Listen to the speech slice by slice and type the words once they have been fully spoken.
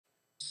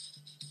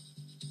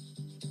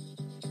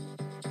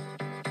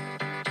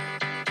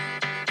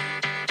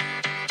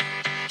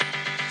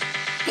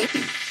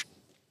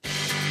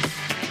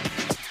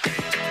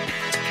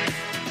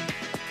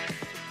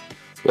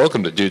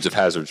Welcome to Dudes of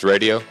Hazards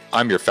Radio.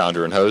 I'm your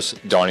founder and host,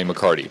 Donnie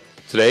McCarty.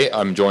 Today,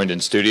 I'm joined in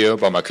studio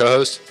by my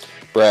co-host,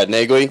 Brad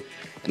Naegle.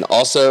 And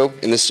also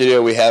in the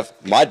studio, we have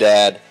my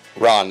dad,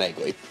 Ron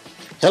Naegle.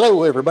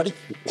 Hello, everybody.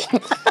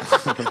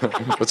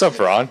 What's up,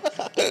 Ron?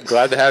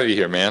 Glad to have you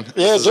here, man.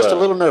 Yeah, just a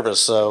little nervous,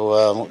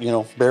 so,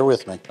 bear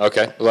with me.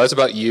 Okay. Well, that's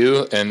about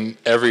you and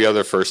every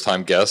other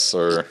first-time guest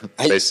or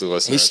basically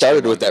listener. He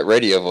started with that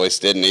radio voice,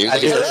 didn't he? I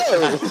did.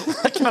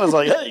 I kind of was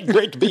like, hey,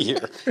 great to be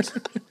here.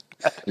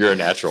 You're a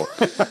natural.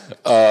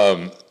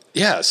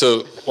 Yeah,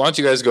 so why don't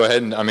you guys go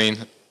ahead and,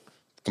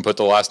 can put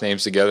the last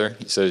names together.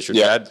 You said it's your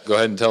dad. Go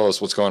ahead and tell us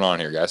what's going on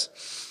here, guys.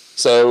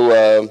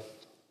 So,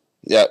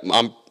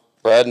 I'm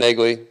Brad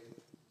Naegle.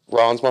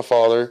 Ron's my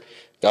father.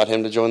 Got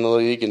him to join the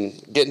league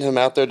and getting him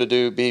out there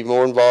to be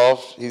more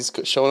involved. He's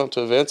showing up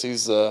to events.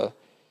 He's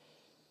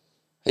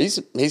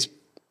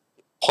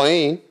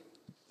playing.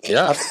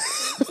 Yeah.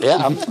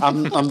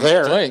 I'm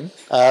there. Playing.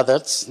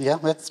 That's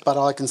about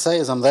all I can say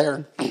is I'm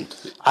there.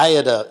 I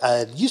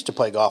had used to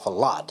play golf a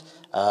lot.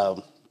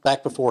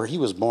 Back before he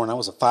was born, I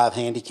was a 5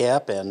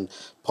 handicap and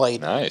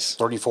played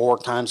 34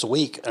 times a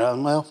week.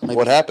 Maybe,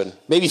 what happened?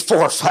 Maybe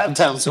 4 or 5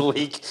 times a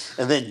week,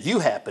 and then you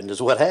happened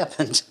is what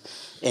happened.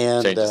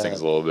 And changes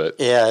things a little bit.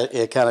 Yeah,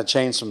 it kind of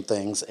changed some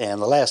things.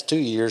 And the last 2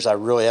 years, I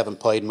really haven't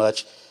played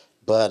much.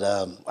 But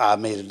I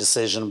made a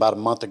decision about a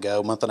month and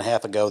a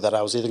half ago, that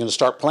I was either going to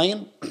start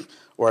playing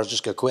or I was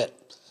just going to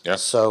quit. Yeah.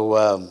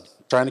 So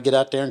trying to get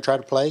out there and try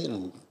to play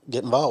and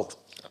get involved.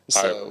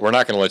 So, we're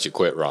not going to let you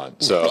quit, Ron.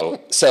 So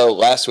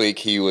last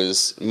week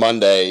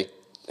Monday,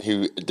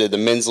 he did the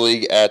men's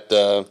league at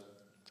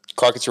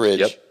Crockett's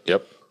Ridge.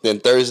 Yep. Then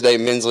Thursday,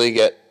 men's league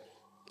at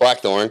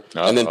Blackthorn,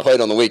 and then played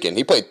on the weekend.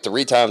 He played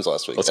 3 times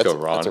last week. Let's go,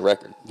 Ron. That's a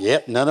record.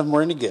 Yep, none of them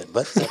were any good,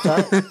 but that's all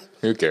right.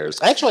 Who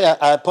cares? Actually,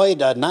 I played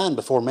 9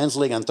 before men's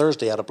league on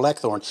Thursday out of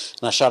Blackthorn,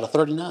 and I shot a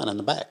 39 in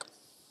the back.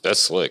 That's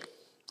slick.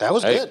 That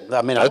was good.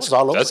 I was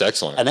all over. That's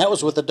excellent. And that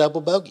was with a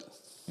double bogey.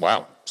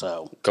 Wow.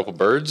 So a couple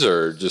birds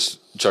or just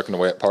chucking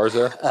away at pars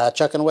there?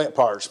 Chucking away at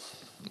pars.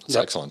 That's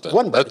excellent. Then.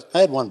 One birdie. I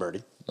had one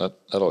birdie. That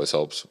always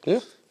helps. Yeah.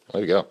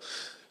 Way to go.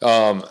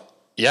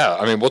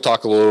 We'll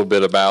talk a little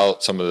bit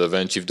about some of the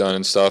events you've done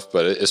and stuff,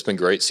 but it's been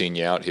great seeing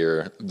you out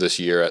here this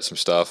year at some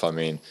stuff.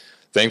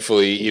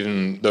 Thankfully,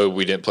 even though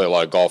we didn't play a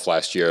lot of golf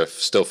last year, I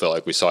still felt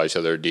like we saw each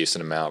other a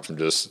decent amount from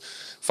just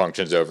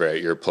functions over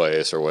at your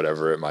place or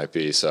whatever it might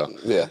be. So,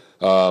 yeah.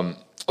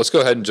 Let's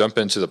go ahead and jump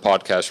into the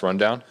podcast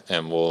rundown,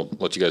 and we'll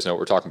let you guys know what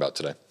we're talking about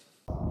today.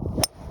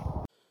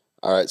 All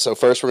right, so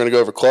first we're going to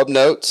go over club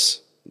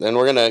notes. Then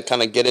we're going to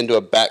kind of get into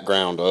a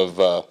background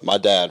of my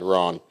dad,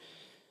 Ron.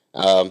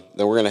 Then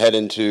we're going to head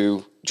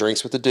into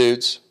drinks with the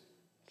dudes.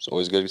 It's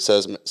always a good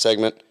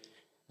segment.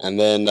 And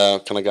then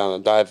kind of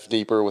going to dive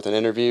deeper with an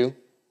interview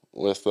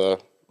with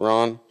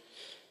Ron.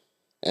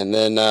 And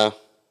then, of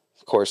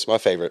course, my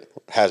favorite,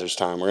 hazards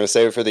time. We're going to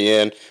save it for the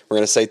end. We're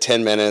going to say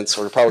 10 minutes.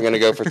 We're probably going to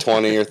go for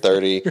 20 or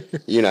 30.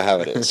 You know how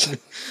it is.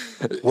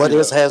 What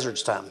is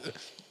hazards time?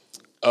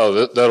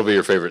 Oh, that'll be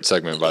your favorite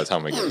segment by the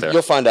time we get there.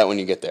 You'll find out when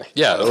you get there.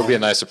 Yeah, it'll be a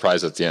nice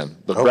surprise at the end.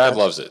 But Brad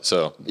loves it,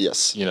 so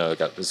yes,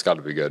 it's got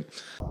to be good.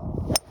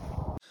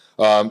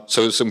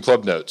 So some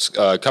club notes.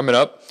 Coming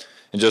up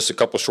in just a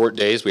couple short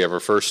days, we have our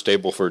first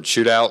Stableford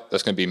shootout.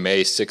 That's going to be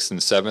May 6th and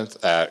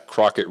 7th at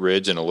Crockett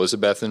Ridge in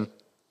Elizabethton.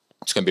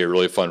 It's going to be a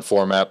really fun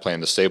format,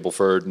 playing the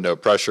Stableford, no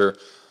pressure,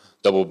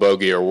 double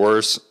bogey or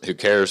worse. Who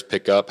cares?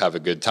 Pick up, have a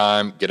good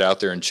time, get out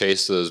there and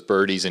chase those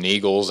birdies and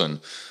eagles. And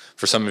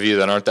for some of you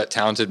that aren't that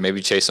talented,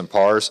 maybe chase some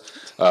pars.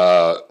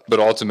 But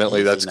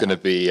ultimately, that's going to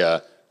be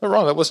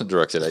Ron, that wasn't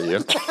directed at you.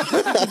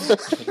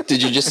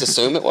 Did you just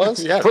assume it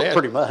was? Yeah,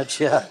 pretty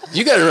much, yeah.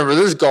 You got to remember,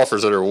 there's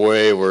golfers that are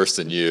way worse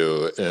than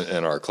you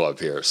in our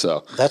club here.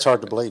 So that's hard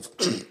to believe.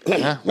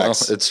 Yeah, well,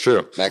 it's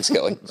true. Max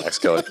Kelly.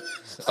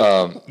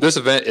 This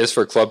event is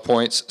for club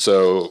points,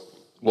 so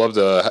love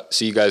to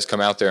see you guys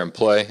come out there and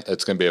play.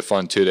 It's going to be a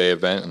fun 2-day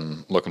event,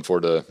 and looking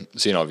forward to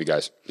seeing all of you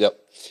guys. Yep.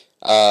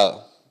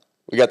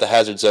 We got the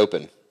Hazards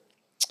Open.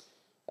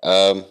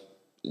 June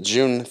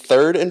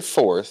 3rd and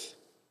 4th,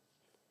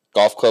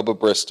 Golf Club of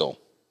Bristol.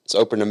 It's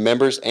open to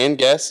members and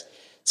guests.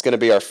 It's going to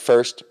be our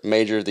first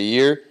major of the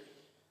year.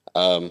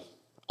 I'm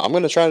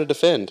going to try to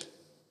defend.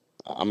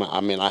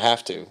 I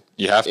have to.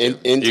 You have to.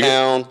 In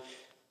town,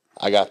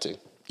 I got to.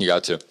 You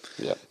got to.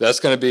 Yeah. That's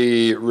going to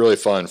be really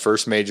fun.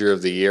 First major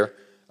of the year.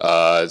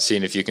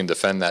 Seeing if you can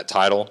defend that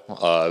title.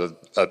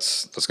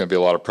 That's going to be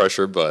a lot of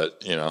pressure,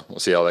 but we'll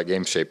see how that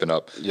game's shaping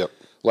up. Yep.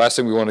 Last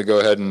thing we want to go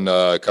ahead and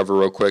cover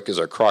real quick is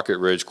our Crockett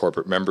Ridge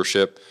corporate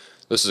membership.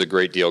 This is a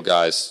great deal,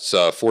 guys. It's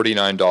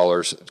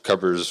 $49. It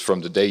covers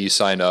from the day you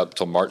sign up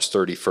till March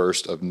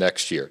 31st of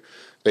next year.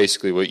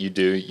 Basically, what you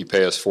do, you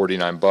pay us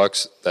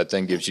 $49. That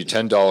then gives you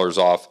 $10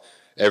 off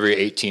every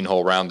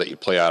 18-hole round that you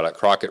play out at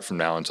Crockett from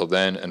now until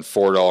then, and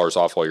 $4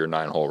 off all your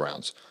 9-hole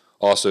rounds.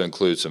 Also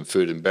includes some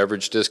food and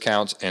beverage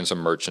discounts and some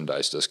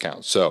merchandise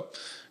discounts. So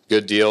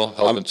Good deal.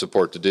 Helping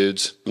support the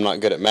dudes. I'm not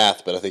good at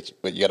math, but I think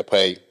you got to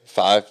pay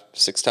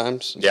 5-6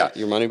 times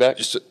your money back.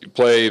 Just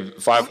play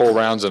 5-hole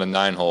rounds and a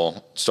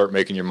 9-hole. Start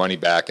making your money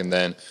back, and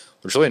then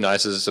what's really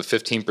nice is it's a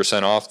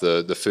 15% off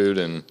the food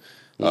and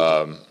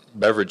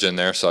beverage in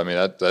there. So I mean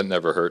that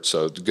never hurts.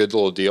 So it's a good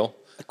little deal.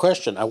 A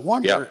question. I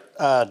wonder,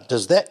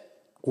 does that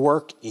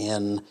work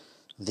in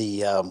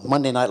the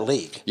Monday Night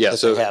League? Yeah.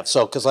 That they have?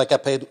 So because like I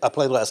played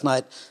last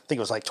night. I think it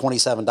was like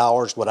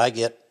 $27. Would I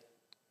get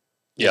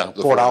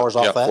 $4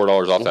 off that?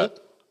 $4 off that.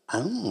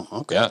 Oh,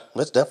 okay. Yeah.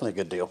 That's definitely a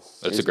good deal.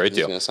 That's a great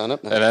deal. Gonna sign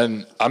up now. And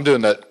then I'm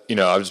doing that.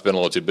 I've just been a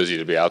little too busy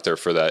to be out there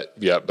for that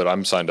yet, but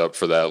I'm signed up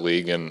for that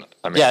league, and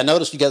I mean, Yeah, I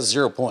noticed you got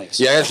 0 points.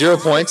 yeah, I got 0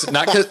 points.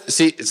 Not because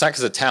it's not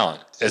because of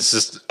talent. It's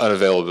just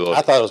unavailability.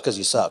 I thought it was because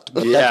you sucked.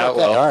 But Yeah, that's okay.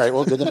 well. All right,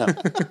 well, good to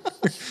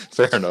know.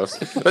 Fair enough.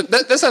 But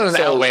that's not an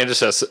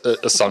outlandish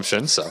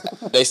assumption. So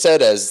They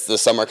said as the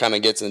summer kind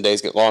of gets and the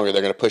days get longer,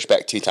 they're going to push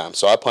back 2 times.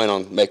 So I plan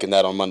on making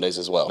that on Mondays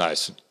as well.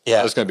 nice.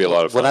 Yeah, That's going to be a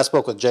lot of fun. When I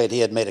spoke with Jade, he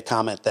had made a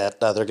comment that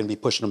they're going to be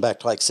pushing them back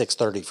to like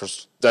 6:30 for.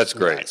 That's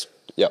great. Nice.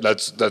 Yep.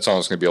 That's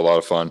always going to be a lot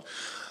of fun.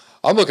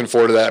 I'm looking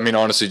forward to that. I mean,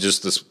 honestly,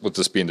 just with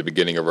this being the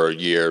beginning of our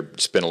year,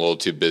 just been a little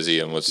too busy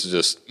and with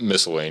just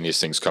miscellaneous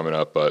things coming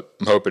up. But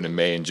I'm hoping in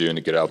May and June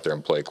to get out there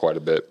and play quite a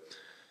bit.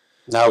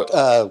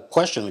 Now,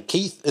 question: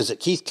 Keith, is it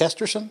Keith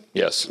Kesterson?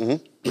 Yes.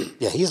 Mm-hmm.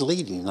 Yeah, he's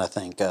leading. I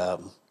think.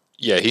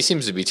 Yeah, he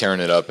seems to be tearing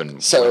it up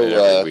and So, winning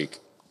every week.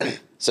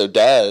 So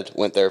Dad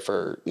went there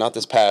for not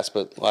this past,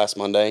 but last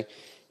Monday.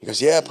 He goes,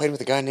 "Yeah, I played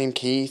with a guy named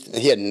Keith." And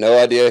he had no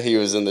idea he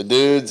was in the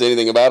dudes,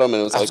 anything about him,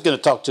 and it was I like, was going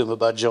to talk to him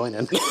about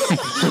joining.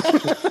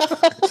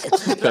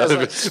 That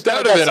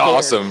would have been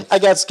awesome. I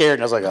got scared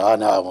and I was like, "Oh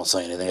no, I won't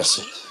say anything."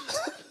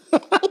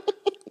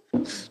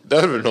 That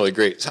would have been really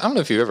great. I don't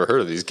know if you've ever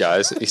heard of these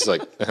guys. He's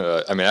like,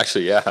 I mean,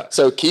 actually, yeah.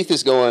 So Keith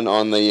is going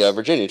on the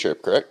Virginia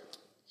trip, correct?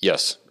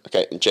 Yes.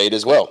 Okay, and Jade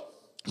as well.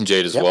 And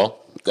Jade as well.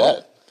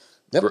 Dad.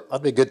 Yep,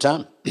 that'd be a good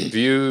time. Have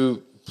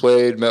you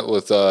met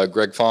with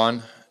Greg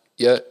Fawn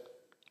yet?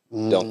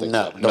 Don't think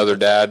No. so. Another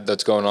dad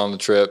that's going on the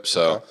trip.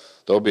 So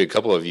there'll be a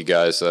couple of you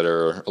guys that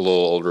are a little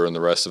older than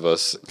the rest of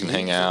us can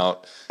hang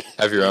out,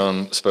 have your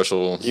own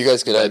special You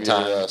guys could have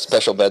bedtime. your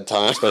special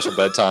bedtime. Special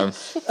bedtime.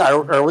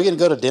 Are we going to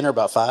go to dinner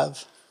about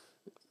 5?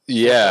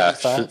 Yeah.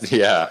 Five?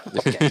 Yeah.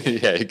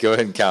 Yeah, go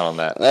ahead and count on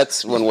that.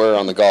 That's when we're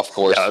on the golf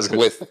course Yeah, I was gonna-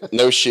 with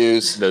no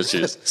shoes, No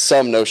shoes.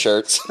 some no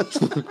shirts.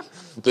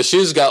 The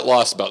shoes got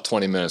lost about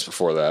 20 minutes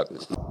before that.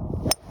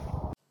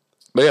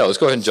 But yeah, let's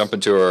go ahead and jump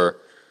into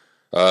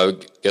our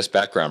guest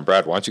background.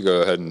 Brad, why don't you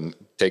go ahead and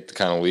take the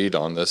kind of lead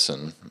on this?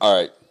 And All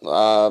right.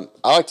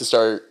 I like to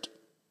start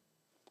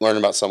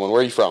learning about someone.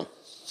 Where are you from?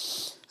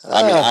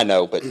 I mean, I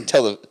know, but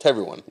tell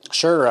everyone.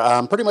 Sure.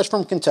 I'm pretty much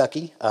from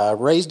Kentucky,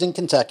 raised in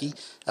Kentucky.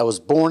 I was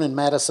born in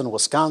Madison,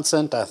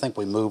 Wisconsin. I think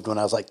we moved when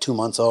I was like 2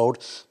 months old.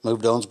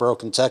 Moved to Owensboro,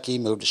 Kentucky.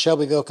 Moved to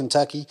Shelbyville,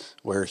 Kentucky,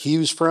 where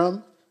Hugh's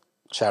from.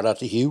 Shout out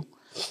to Hugh.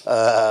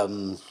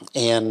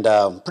 And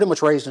pretty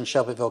much raised in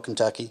Shelbyville,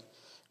 Kentucky.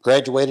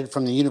 Graduated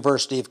from the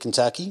University of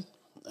Kentucky.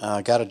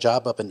 Got a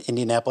job up in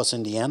Indianapolis,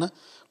 Indiana,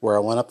 where I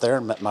went up there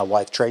and met my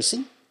wife,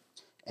 Tracy.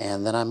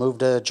 And then I moved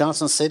to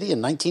Johnson City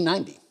in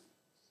 1990.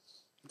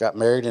 Got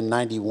married in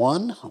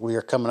 91. We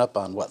are coming up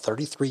on,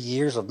 33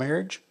 years of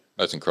marriage?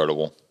 that's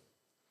incredible.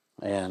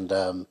 And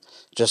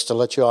just to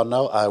let you all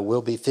know, I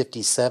will be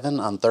 57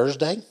 on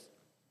Thursday.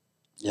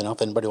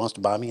 If anybody wants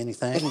to buy me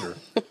anything or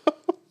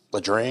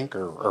a drink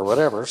or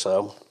whatever.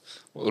 So,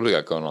 What do we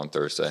got going on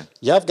Thursday?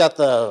 yeah, I've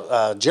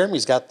got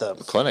Jeremy's got the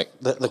Clinic.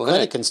 the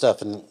clinic and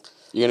stuff. And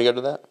You going to go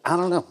to that? I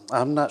don't know.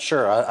 I'm not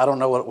sure. I don't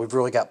know what we've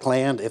really got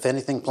planned, if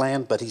anything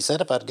planned. But he said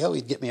if I'd go,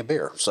 he'd get me a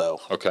beer. So,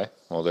 Okay.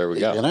 Well, there we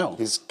go.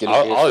 He's getting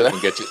I'll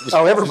even get you.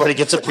 oh, everybody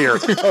gets a beer.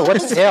 Oh,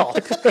 what the hell?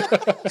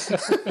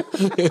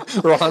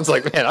 Ron's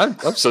like, man, I'm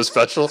so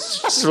special.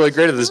 This is really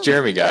great of this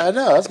Jeremy guy. I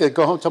know. I was going to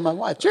go home and tell my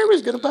wife,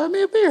 Jeremy's going to buy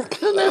me a beer.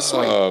 Isn't that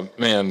sweet?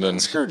 Man, then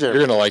Screw you're Jeremy.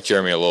 going to like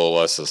Jeremy a little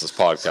less as this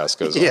podcast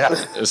goes on. Yeah.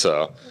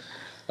 So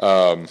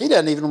He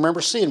doesn't even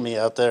remember seeing me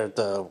out there at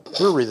the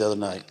brewery the other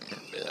night.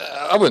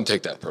 I wouldn't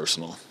take that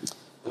personal.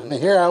 I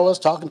mean, here I was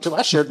talking to him.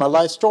 I shared my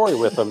life story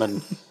with him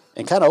and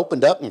kind of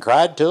opened up and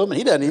cried to him, and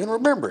he doesn't even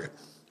remember it.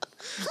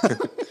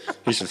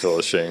 He should feel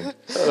ashamed.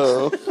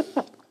 So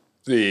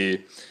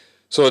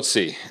let's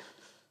see.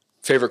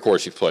 Favorite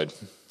course you've played?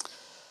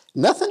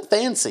 Nothing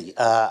fancy.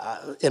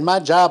 In my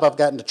job, I've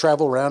gotten to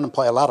travel around and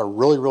play a lot of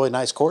really, really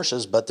nice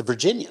courses, but the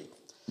Virginian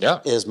Yeah.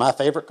 is my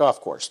favorite golf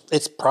course.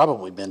 It's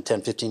probably been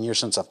 10, 15 years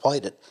since I've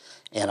played it,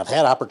 and I've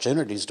had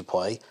opportunities to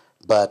play,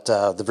 but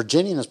the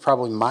Virginian is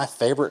probably my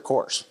favorite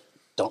course.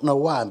 Don't know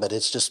why, but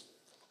it's just,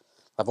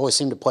 I've always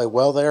seemed to play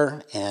well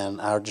there,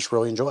 and I just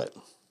really enjoy it.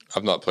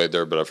 I've not played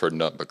there, but I've heard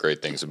nothing but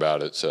great things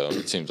about it. So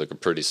it seems like a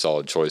pretty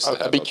solid choice to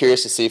have. I'd be up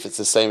curious to see if it's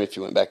the same if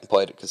you went back and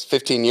played it. Because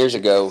 15 years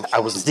ago, I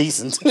was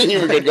decent. you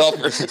were a good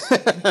golfer.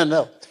 I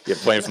know. there. Yeah,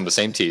 playing from the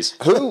same tees.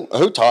 Who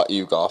taught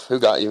you golf? Who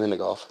got you into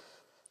golf?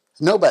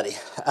 Nobody.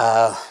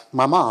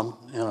 My mom,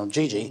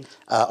 Gigi,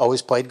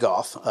 always played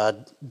golf.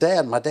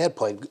 My dad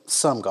played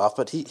some golf,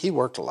 but he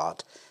worked a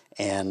lot.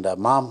 And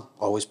Mom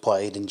always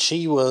played, and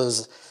she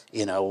was,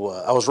 I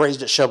was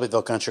raised at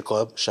Shelbyville Country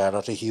Club. Shout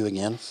out to Hugh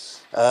again.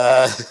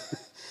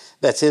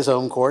 That's his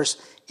home course.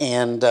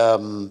 And,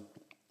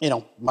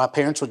 my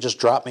parents would just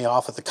drop me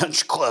off at the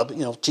country club,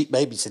 cheap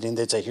babysitting.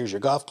 They'd say, here's your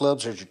golf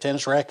clubs, here's your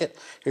tennis racket,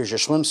 here's your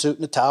swimsuit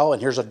and a towel,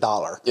 and here's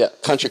 $1. Yeah,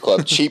 country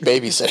club, cheap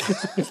babysitting.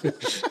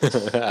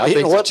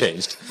 Things have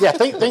changed. Yeah,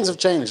 things have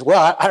changed.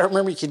 Well, I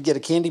remember you could get a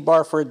candy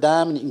bar for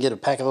 $10, and you can get a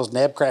pack of those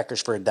nab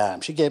crackers for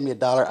 $10. She gave me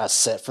 $1. I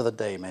set for the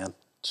day, man.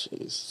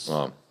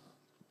 Jeez.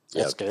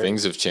 Yeah,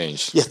 things have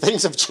changed. Yeah,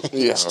 things have changed.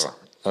 Yeah.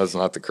 That's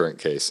not the current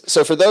case.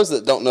 So for those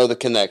that don't know the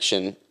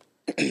connection,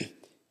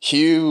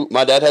 Hugh,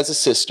 my dad has a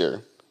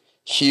sister.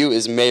 Hugh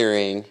is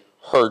marrying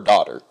her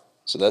daughter.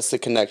 So that's the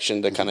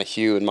connection to kind of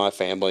Hugh and my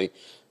family,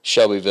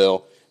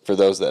 Shelbyville, for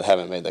those that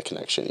haven't made that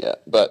connection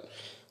yet.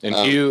 And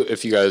Hugh,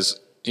 if you guys,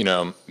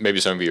 maybe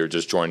some of you are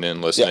just joining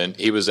in listening,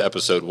 he was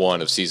episode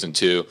 1 of season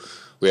 2.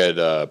 We had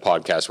a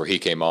podcast where he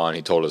came on.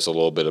 He told us a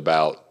little bit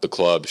about the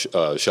club,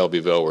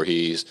 Shelbyville, where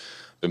he's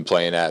been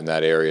playing at in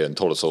that area, and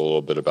told us a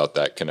little bit about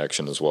that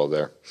connection as well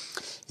there.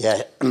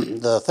 Yeah,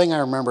 the thing I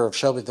remember of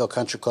Shelbyville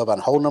Country Club, on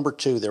hole number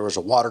 2, there was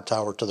a water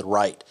tower to the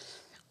right.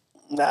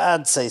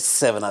 I'd say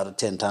 7 out of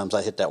 10 times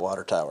I hit that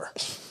water tower.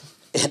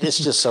 And it's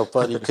just so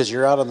funny because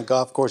you're out on the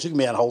golf course. You can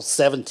be on hole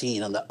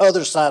 17 on the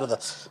other side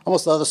of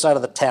almost the other side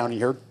of the town. And you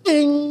hear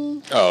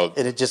ding. Oh.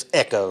 And it just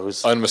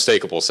echoes.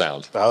 Unmistakable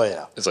sound. Oh,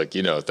 yeah. It's like,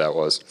 what that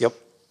was. Yep.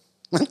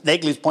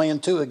 Naegle's playing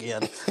 2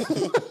 again.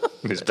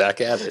 He's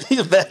back at it.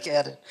 He's back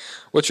at it.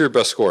 What's your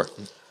best score?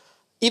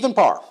 Even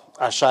par.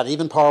 I shot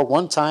even par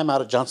 1 time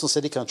out at Johnson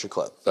City Country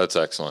Club. That's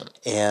excellent.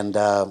 And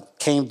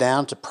came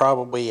down to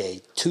probably a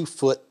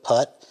 2-foot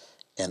putt.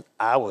 And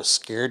I was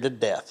scared to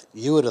death.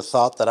 You would have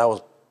thought that I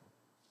was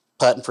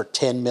putting for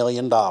 $10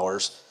 million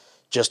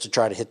just to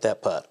try to hit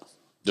that putt.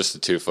 Just a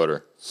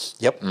 2-footer.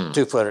 Yep,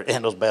 2-footer.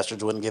 And those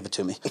bastards wouldn't give it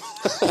to me.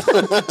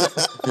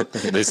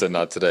 They said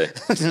not today.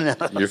 No.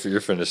 You're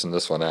finishing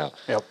this one out.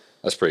 Yep.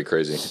 That's pretty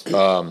crazy.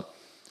 So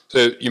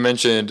you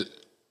mentioned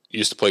you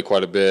used to play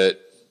quite a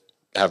bit,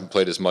 haven't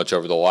played as much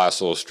over the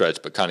last little stretch,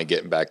 but kind of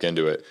getting back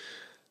into it.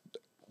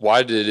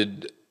 Why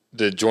did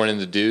joining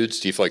the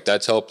dudes, do you feel like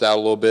that's helped out a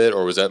little bit,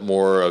 or was that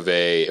more of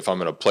a, if I'm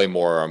going to play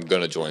more, I'm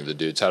going to join the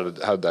dudes? How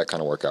did that kind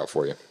of work out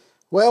for you?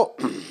 Well,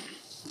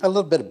 a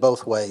little bit of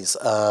both ways.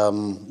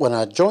 When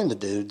I joined the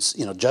dudes,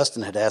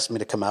 Justin had asked me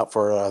to come out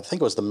for, I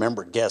think it was the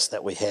member guest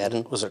that we had.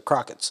 It was at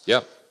Crockett's.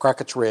 Yeah.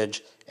 Crockett's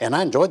Ridge. And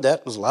I enjoyed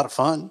that. It was a lot of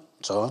fun.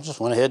 So I just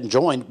went ahead and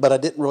joined, but I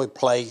didn't really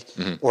play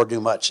or do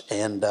much.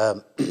 And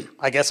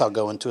I guess I'll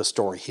go into a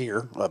story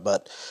here,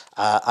 but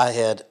I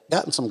had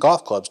gotten some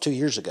golf clubs 2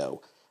 years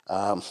ago.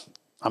 I'm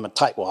a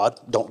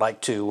tightwad. Don't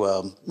like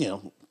to,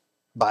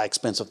 buy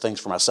expensive things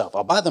for myself.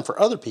 I'll buy them for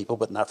other people,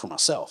 but not for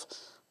myself.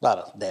 A lot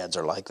of dads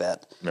are like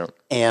that. Yep.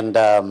 And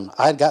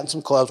I had gotten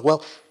some clubs.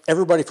 Well,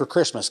 everybody for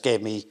Christmas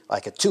gave me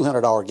like a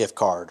 $200 gift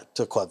card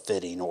to club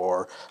fitting,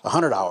 or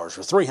 $100 or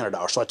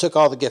 $300. So I took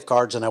all the gift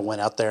cards and I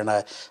went out there and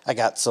I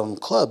got some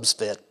clubs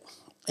fit.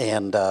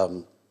 And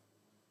that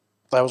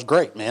was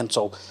great, man.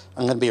 So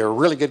I'm going to be a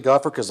really good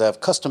golfer because I have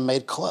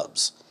custom-made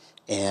clubs.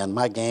 And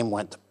my game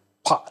went to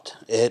pot.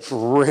 It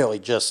really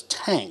just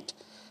tanked.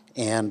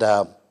 And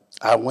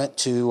I went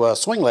to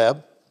Swing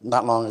Lab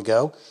not long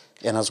ago,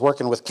 and I was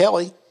working with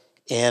Kelly,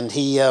 and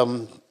he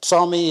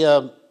saw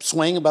me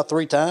swing about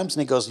 3 times,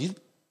 and he goes,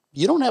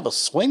 you don't have a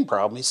swing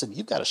problem. He said,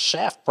 you've got a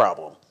shaft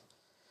problem.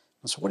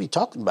 I said, what are you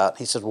talking about?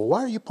 He said, well,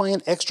 why are you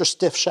playing extra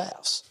stiff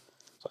shafts?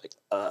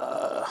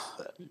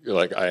 You're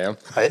like, I am?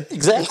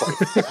 Exactly.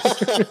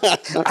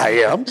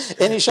 I am.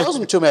 And he shows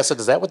them to me. I said,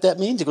 is that what that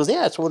means? He goes,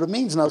 yeah, that's what it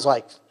means. And I was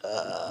like,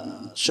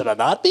 should I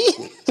not be?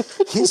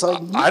 He's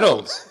like,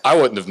 no. I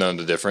wouldn't have known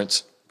the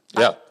difference.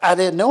 Yeah. I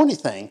didn't know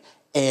anything.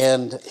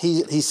 And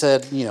he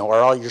said,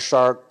 are all your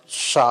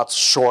shots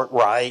short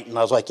right? And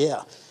I was like,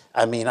 yeah.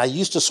 I mean, I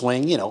used to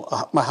swing,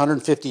 my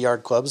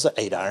 150-yard club is an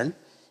 8-iron.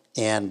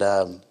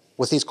 And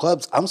with these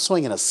clubs, I'm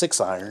swinging a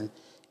 6-iron,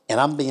 and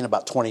I'm being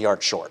about 20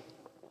 yards short.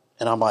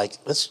 And I'm like,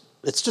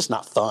 it's just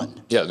not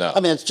fun. Yeah, no. I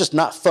mean, it's just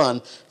not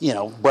fun.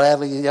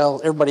 Bradley,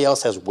 everybody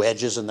else has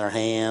wedges in their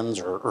hands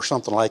or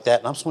something like that,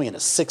 and I'm swinging a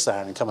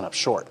 6-iron and coming up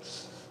short.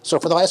 So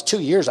for the last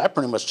 2 years, I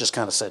pretty much just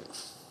kind of said,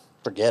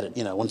 forget it.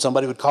 When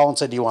somebody would call and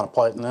say, do you want to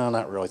play? No,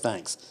 not really,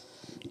 thanks.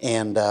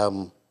 And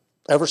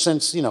ever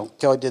since,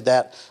 Kelly did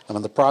that, I'm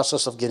in the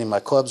process of getting my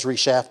clubs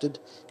reshafted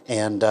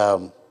and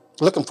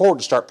looking forward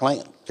to start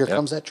playing. Here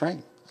comes that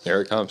train.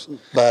 Here it comes.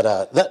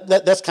 But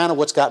that's kind of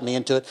what's got me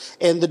into it.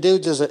 And the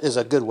dudes is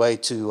a good way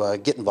to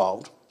get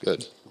involved.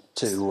 Good.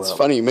 It's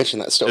funny you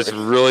mentioned that story. It's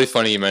really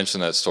funny you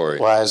mentioned that story.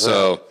 Why is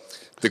that?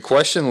 The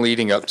question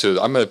leading up to,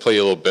 I'm going to play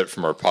you a little bit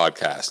from our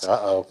podcast.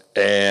 Uh-oh.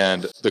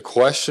 And the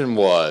question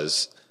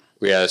was,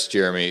 we asked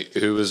Jeremy,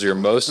 who was your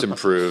most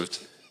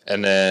improved?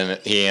 And then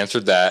he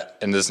answered that.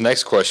 And this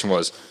next question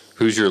was,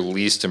 who's your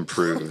least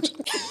improved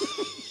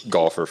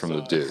golfer from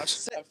the dudes? I've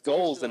set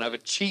goals and I've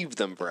achieved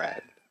them,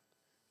 Brad.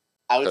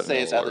 I would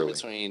say it's either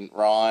between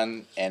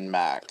Ron and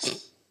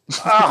Max.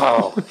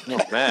 Oh,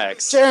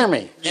 Max.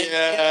 Jeremy.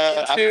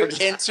 Yeah,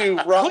 into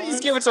Ron. Please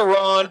give it to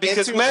Ron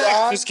because Into Max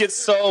Ron. just gets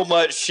so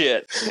much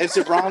shit.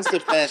 Into Ron's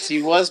defense,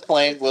 he was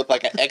playing with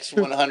like an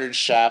X100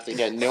 shaft. He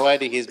had no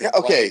idea he's been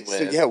Okay, playing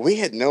so with. yeah, we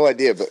had no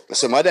idea, but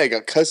so my dad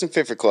got custom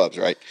fit for clubs,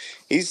 right?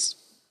 He's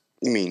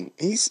in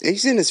his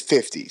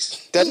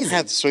 50s. Doesn't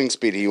have the swing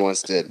speed he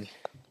once did.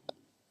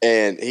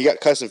 And he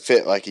got custom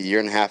fit like a year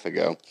and a half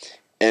ago.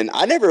 And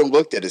I never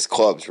looked at his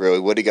clubs, really,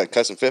 what he got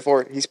custom fit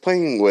for. He's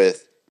playing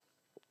with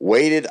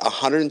weighted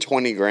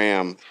 120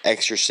 gram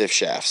extra stiff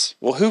shafts.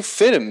 Well, who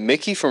fit him?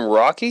 Mickey from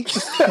Rocky?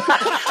 Swing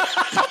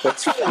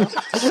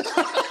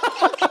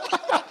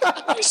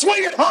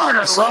it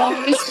harder,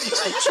 Ron.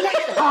 Swing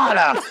it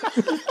harder.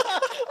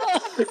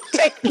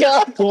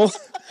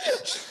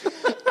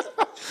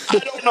 I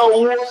don't know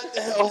what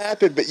the hell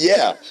happened, but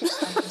yeah.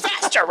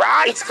 Faster,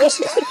 Ron.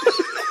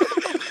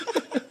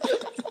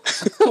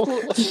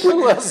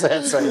 Who was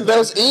that? That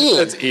was Ian.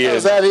 That's Ian.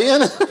 Was that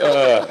Ian?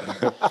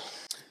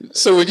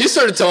 So when you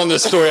started telling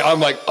this story, I'm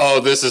like, oh,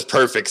 this is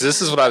perfect. 'Cause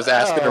this is what I was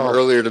asking him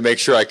earlier to make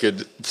sure I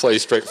could play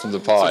straight from the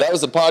pod. That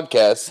was the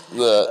podcast,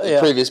 the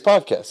previous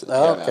podcast.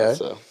 Okay.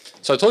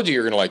 So I told you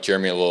were going to like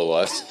Jeremy a little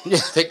less.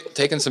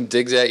 Taking some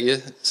digs at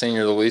you, saying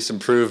you're the least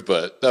improved,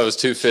 but that was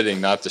too fitting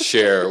not to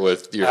share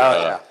with your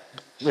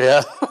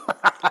Yeah.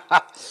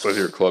 with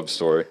your club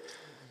story.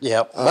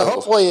 Yeah. But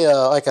hopefully,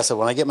 like I said,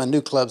 when I get my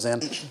new clubs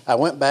in, I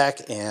went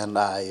back and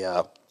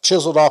I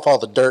chiseled off all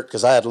the dirt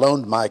because I had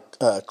loaned my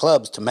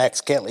clubs to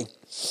Max Kelly.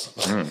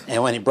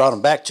 And when he brought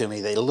them back to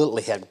me, they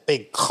literally had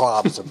big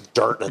clobs of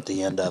dirt at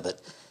the end of it.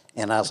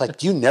 And I was like,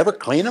 "Do you never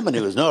clean them?" And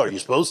he goes, "No, are you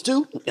supposed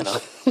to?" You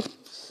know.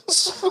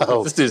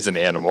 So This dude's an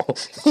animal.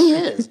 he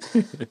is.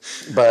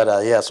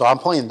 But yeah, so I'm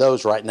playing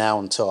those right now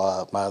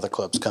until my other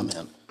clubs come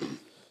in.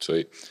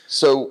 Sweet.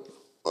 So,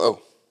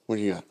 what do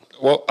you got?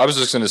 Well, I was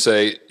just going to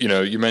say,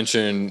 you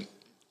mentioned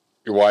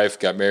your wife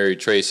got married,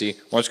 Tracy.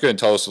 Why don't you go ahead and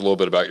tell us a little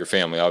bit about your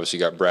family? Obviously,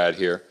 you got Brad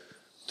here.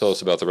 Tell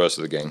us about the rest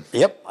of the gang.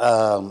 Yep.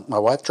 My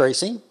wife,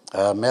 Tracy,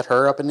 met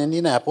her up in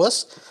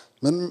Indianapolis.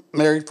 Been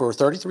married for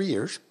 33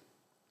 years.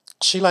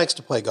 She likes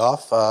to play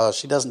golf.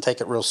 She doesn't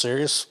take it real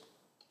serious,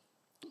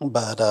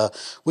 but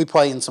we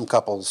play in some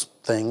couples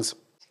things.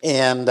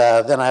 And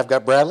then I've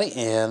got Bradley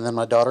and then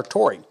my daughter,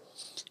 Tori.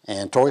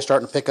 And Tori's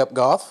starting to pick up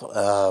golf.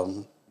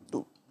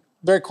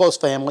 Very close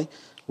family.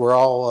 We're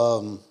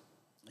all,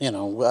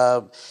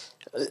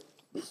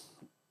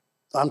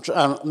 I'm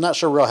not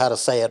sure real how to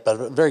say it,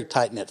 but a very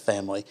tight-knit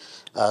family.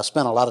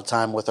 Spent a lot of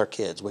time with our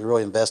kids. We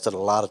really invested a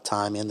lot of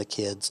time in the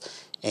kids.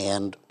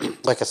 And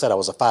like I said, I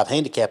was a 5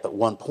 handicap at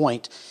one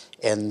point.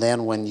 And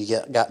then when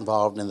you got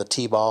involved in the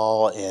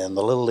T-ball and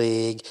the Little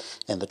League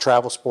and the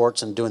travel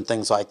sports and doing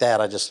things like that,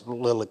 I just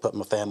literally put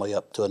my family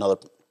up to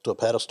a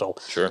pedestal.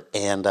 Sure.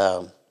 And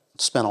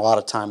spent a lot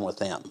of time with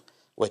them,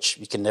 which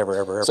you can never,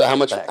 ever, ever So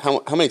get back.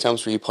 how many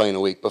times were you playing a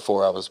week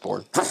before I was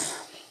born?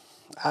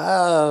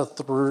 At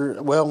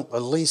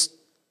least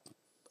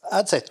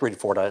I'd say 3 to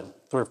 4 times.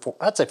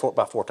 I'd say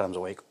about 4 times a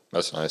week.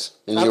 That's nice.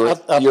 And I'm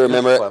you were a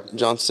member club. at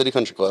Johnson City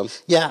Country Club.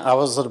 Yeah, I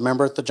was a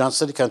member at the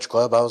Johnson City Country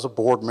Club. I was a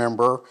board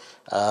member.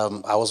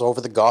 I was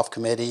over the golf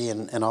committee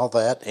and all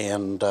that,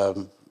 and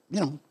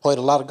played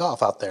a lot of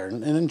golf out there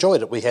and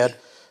enjoyed it. We had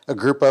a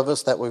group of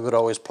us that we would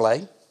always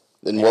play.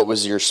 Then what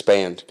was your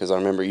span? Because I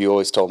remember you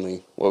always told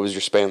me, what was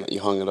your span that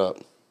you hung it up?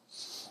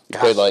 You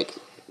played like...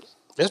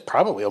 It's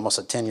probably almost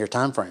a 10-year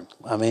time frame.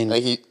 I mean...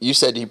 you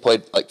said you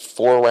played like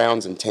 4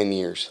 rounds in 10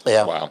 years.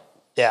 Yeah. Wow.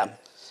 Yeah.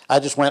 I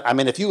just went... I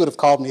mean, if you would have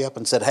called me up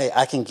and said, hey,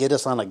 I can get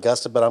us on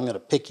Augusta, but I'm going to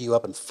pick you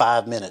up in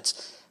 5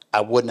 minutes, I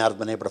would not have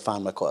been able to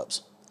find my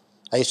clubs.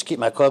 I used to keep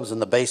my clubs in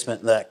the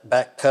basement in that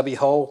back cubby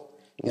hole,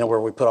 where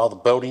we put all the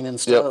boating and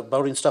stuff,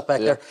 boating stuff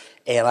back there.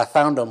 And I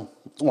found them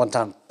one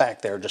time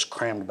back there, just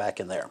crammed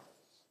back in there.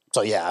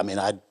 So yeah, I mean,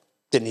 I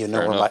didn't even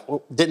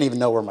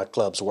know where my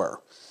clubs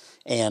were,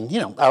 and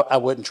I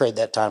wouldn't trade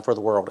that time for the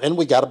world. And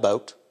we got a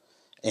boat,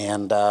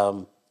 and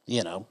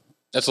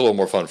That's a little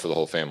more fun for the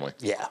whole family.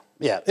 yeah,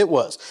 it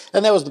was,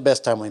 and that was the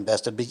best time we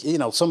invested.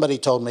 Somebody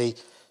told me,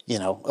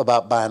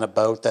 about buying a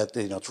boat that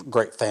it's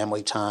great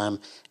family time,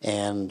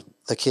 and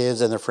the kids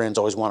and their friends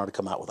always wanted to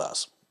come out with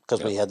us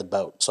because we had the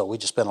boat. So we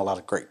just spent a lot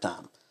of great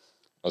time.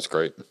 That's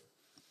great.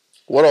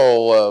 What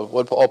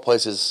all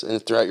places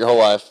throughout your whole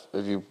life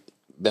have you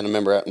been a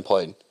member at and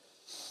played?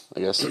 I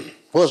guess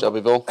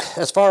Shelbyville.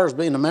 As far as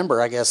being a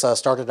member, I guess I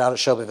started out at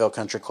Shelbyville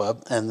Country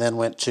Club and then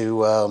went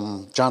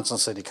to Johnson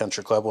City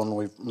Country Club when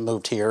we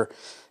moved here,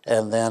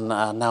 and then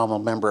now I'm a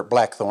member at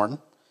Blackthorn.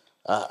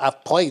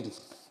 I've played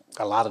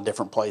a lot of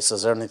different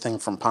places, anything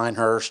from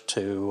Pinehurst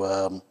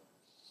to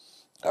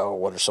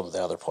what are some of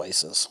the other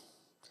places?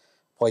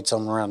 Played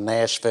some around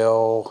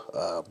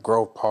Nashville,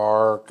 Grove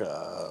Park,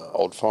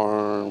 Old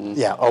Farm.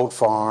 Yeah, Old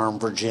Farm,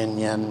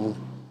 Virginian.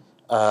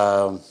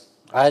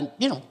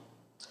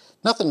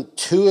 Nothing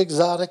too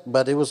exotic,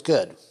 but it was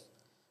good.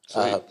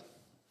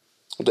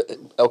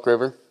 Elk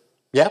River.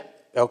 Yeah,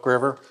 Elk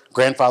River,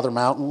 Grandfather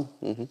Mountain.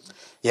 Mm-hmm.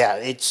 Yeah,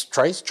 it's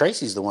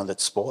Tracy's the one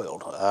that's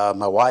spoiled.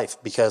 My wife,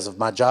 because of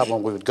my job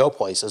when we would go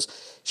places,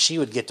 she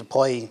would get to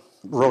play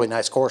really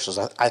nice courses.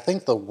 I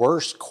think the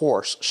worst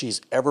course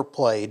she's ever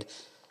played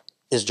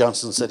is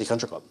Johnson City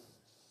Country Club.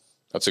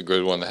 That's a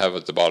good one to have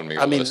at the bottom of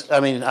your list.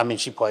 I mean,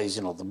 she plays,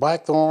 the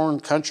Blackthorn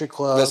Country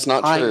Club. That's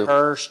not true.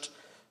 Pinehurst.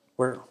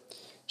 Where?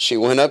 She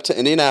went up to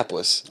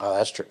Indianapolis. Oh,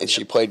 that's true. And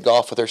she played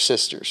golf with her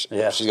sisters.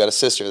 Yeah. She's got a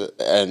sister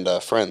and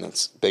a friend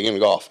that's big into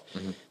golf.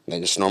 And they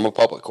just normal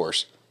public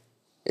course.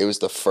 It was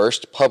the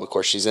first public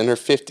course. She's in her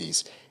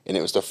 50s, and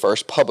it was the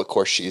first public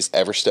course she's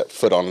ever stepped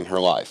foot on in her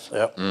life.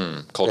 Yep.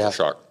 Culture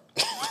shock.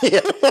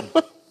 Yeah.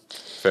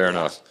 Fair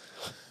enough.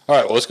 All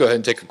right, well, let's go ahead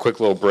and take a quick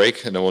little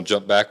break, and then we'll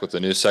jump back with the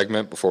new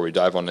segment before we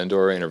dive on into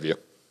our interview.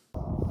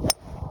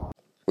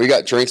 We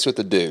got drinks with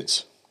the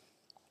dudes.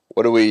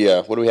 What are we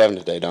having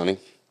today, Donnie?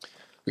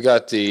 We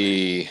got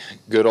the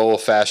good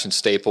old-fashioned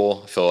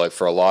staple. I feel like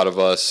for a lot of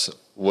us,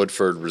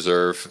 Woodford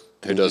Reserve.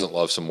 Who doesn't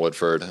love some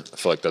Woodford? I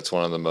feel like that's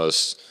one of the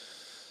most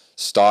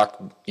stock,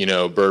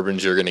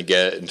 bourbons you're going to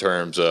get in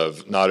terms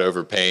of not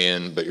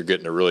overpaying, but you're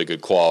getting a really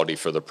good quality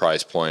for the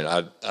price point.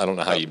 I don't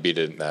know how you beat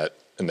it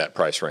in that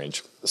price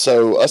range.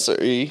 So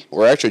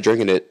we're actually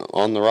drinking it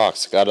on the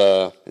rocks.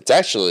 It's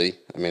actually,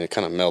 it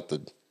kind of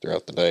melted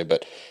throughout the day,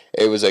 but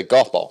it was a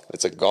golf ball.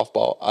 It's a golf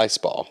ball ice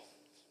ball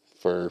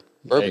for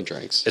bourbon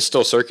drinks. It's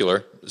still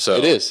circular, so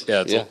it is.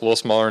 Yeah, it's a little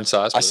smaller in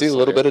size. I see a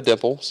little bit of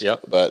dimples.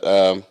 Yep. But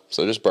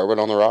so just bourbon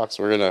on the rocks.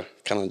 We're gonna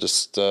kind of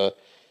just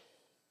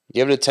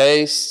give it a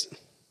taste,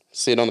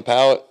 see it on the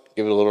palate,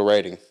 give it a little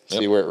rating,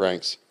 see where it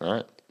ranks. All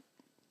right.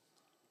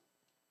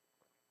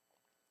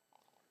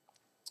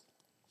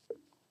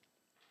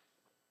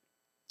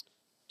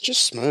 It's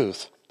just smooth.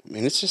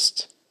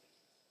 It's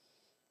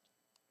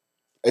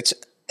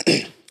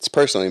it's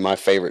personally my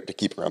favorite to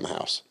keep around the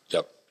house.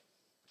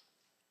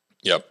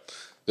 Yep.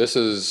 This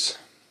is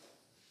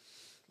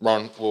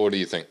Ron. What do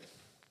you think?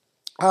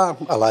 I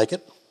like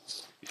it.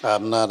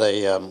 I'm not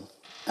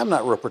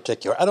real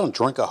particular. I don't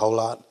drink a whole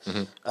lot.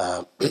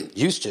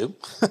 Used to,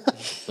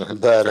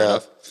 but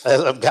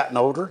as I've gotten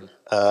older,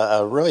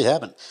 I really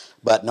haven't.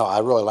 But no, I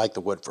really like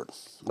the Woodford.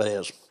 It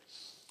is.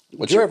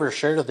 Did you ever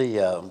share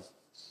the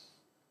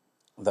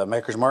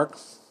Maker's Mark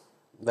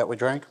that we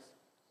drank?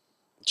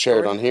 Share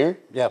it on here?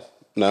 Yeah.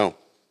 No.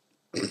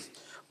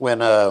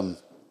 When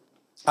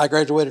I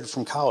graduated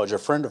from college, a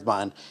friend of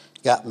mine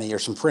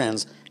some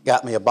friends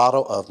got me a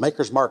bottle of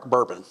Maker's Mark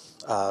bourbon,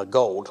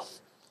 gold.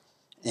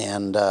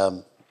 And,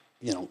 and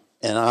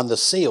on the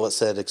seal it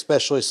said,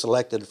 especially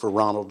selected for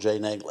Ronald J.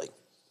 Naegle.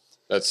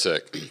 That's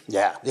sick.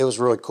 Yeah, it was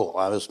really cool.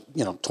 I was,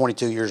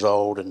 22 years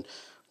old, and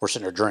we're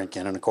sitting there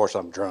drinking, and of course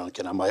I'm drunk,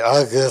 and I'm like,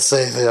 I'm going to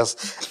say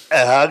this,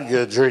 and I'm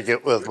going to drink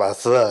it with my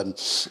son,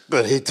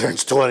 but he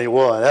turns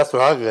 21. That's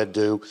what I'm going to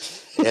do.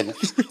 And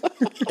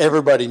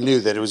everybody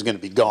knew that it was going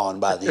to be gone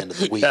by the end of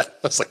the week. Yeah,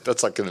 that's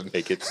not going to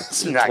make it.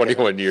 not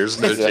 21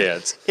 years, no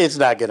chance. It's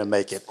not going to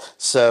make it.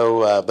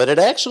 So, but it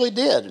actually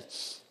did.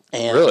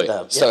 And, really?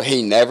 So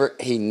he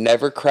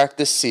never cracked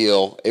the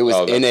seal. It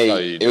was in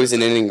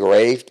an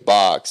engraved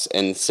box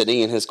and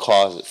sitting in his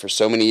closet for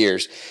so many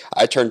years.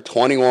 I turned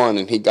 21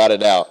 and he got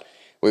it out.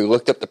 We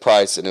looked up the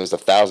price and it was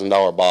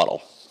 $1,000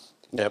 bottle.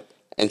 Yep.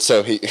 And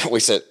so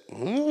we said,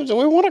 do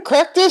we want to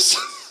crack this?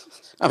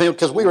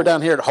 Because we were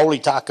down here at Holy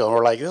Taco, and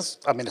we're like, it's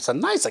a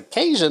nice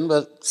occasion,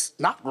 but it's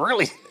not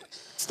really.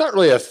 It's not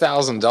really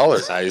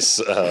 $1,000 nice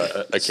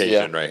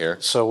occasion right here.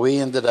 So we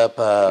ended up.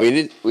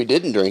 We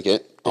didn't drink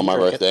it on my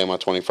birthday, my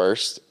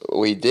 21st.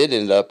 We did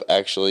end up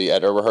actually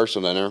at a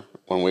rehearsal dinner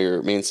when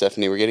me and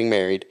Stephanie were getting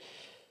married.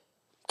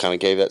 Kind of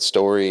gave that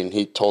story, and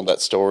he told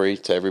that story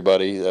to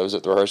everybody that was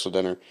at the rehearsal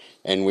dinner,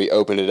 and we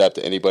opened it up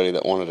to anybody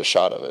that wanted a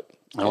shot of it.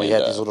 And we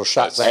had these little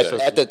shots.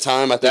 At the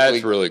time, I think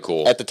that's really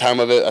cool. At the time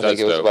of it, I think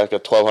it was like a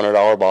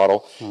 $1,200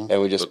 bottle,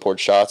 and we just poured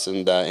shots,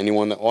 and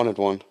anyone that wanted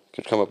one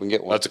could come up and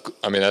get one.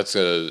 I'm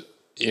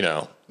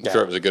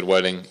sure it was a good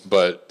wedding,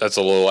 but that's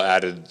a little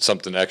added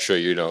something extra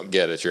you don't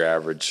get at your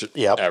average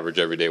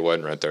everyday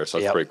wedding right there. So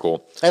that's pretty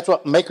cool. That's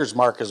what Maker's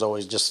Mark has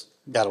always just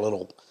got a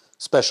little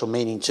special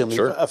meaning to me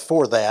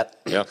for that.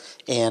 Yeah.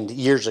 And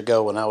years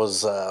ago when I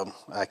was,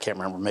 I can't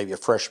remember, maybe a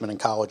freshman in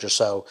college or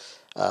so,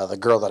 the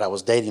girl that I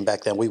was dating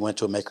back then, we went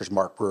to a Maker's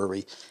Mark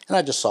brewery, and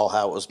I just saw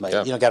how it was made.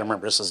 Yeah. Got to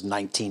remember this is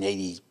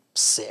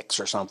 1986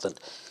 or something,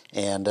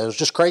 and it was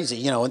just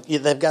crazy.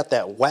 They've got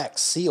that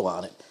wax seal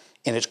on it,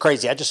 and it's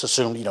crazy. I just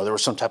assumed, there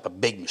was some type of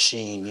big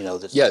machine,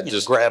 that's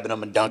just grabbing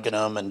them and dunking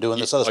them and doing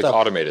this other stuff.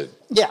 Automated.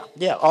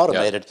 Yeah,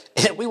 automated.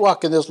 Yeah. And we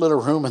walk in this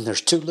little room, and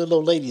there's two little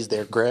old ladies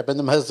there grabbing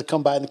them as they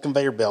come by in the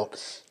conveyor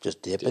belt,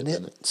 just dipping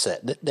it,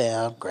 setting it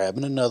down,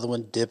 grabbing another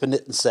one, dipping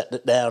it, and setting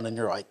it down, and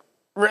you're like,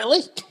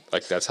 really?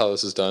 Like, that's how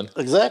this is done?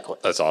 Exactly.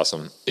 That's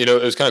awesome. It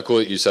was kind of cool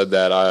that you said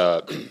that.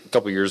 A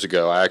couple of years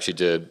ago, I actually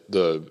did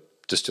the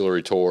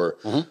distillery tour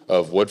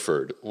of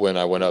Woodford when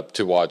I went up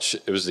to watch.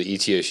 It was the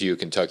ETSU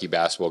Kentucky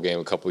basketball game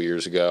a couple of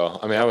years ago.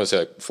 I would say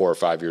like 4 or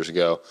 5 years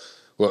ago.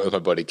 Went with my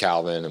buddy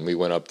Calvin, and we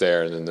went up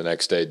there, and then the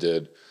next day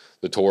did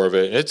the tour of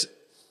it. And it's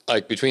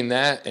like between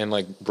that and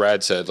like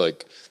Brad said,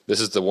 like this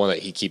is the one that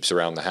he keeps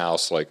around the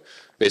house. Like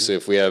basically,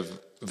 if we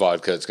have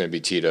vodka, it's going to be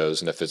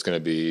Tito's, and if it's going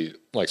to be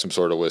like some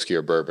sort of whiskey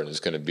or bourbon, it's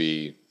going to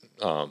be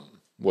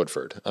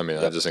Woodford. I mean,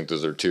 I just think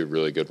those are two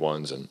really good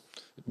ones. And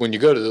when you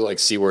go to like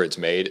see where it's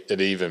made, it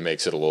even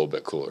makes it a little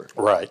bit cooler.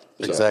 Right.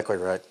 Exactly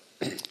right.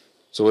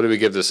 So what do we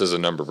give this as a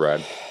number,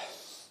 Brad?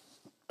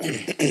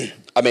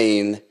 I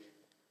mean,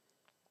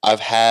 I've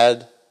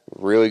had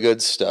really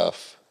good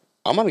stuff.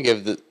 I'm gonna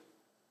give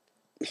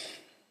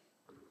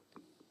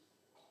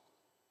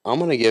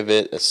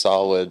it a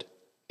solid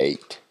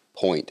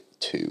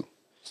 8.2.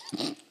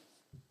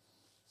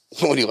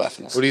 What are you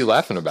laughing at? What are you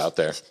laughing about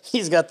there?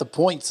 He's got the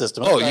point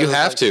system. Oh, you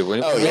have to.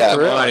 yeah,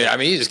 Really? I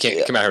mean, you just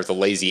can't come out here with a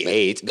lazy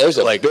 8. There's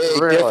a like, big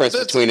difference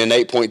between an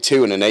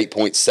 8.2 and an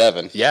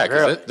 8.7. Yeah,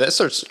 because that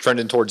starts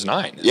trending towards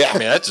 9. Yeah. I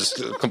mean, that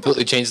just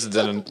completely changes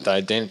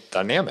the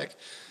dynamic.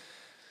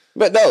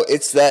 But no,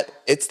 it's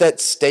that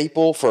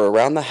staple for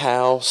around the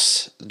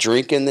house,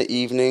 drink in the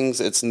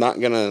evenings. It's not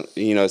gonna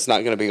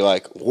be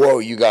like, whoa,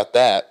 you got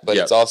that. But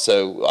it's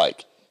also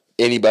like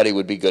anybody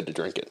would be good to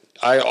drink it.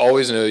 I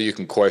always know you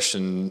can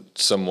question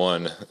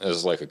someone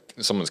as like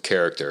someone's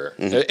character.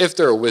 If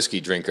they're a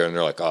whiskey drinker and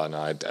they're like, oh, no,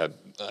 I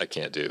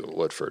can't do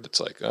Woodford. It's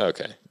like,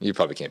 okay, you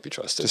probably can't be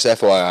trusted.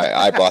 Just FYI,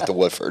 I bought the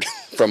Woodford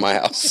from my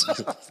house.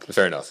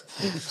 Fair enough.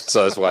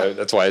 So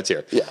that's why it's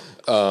here. Yeah.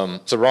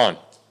 So Ron,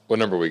 what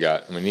number we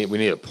got? We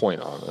need a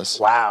point on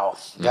this. Wow.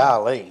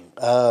 Golly.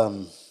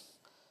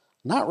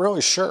 Not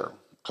really sure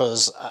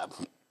because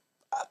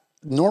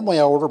normally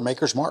I order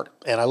Maker's Mark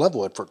and I love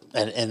Woodford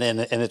and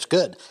it's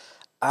good.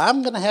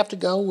 I'm going to have to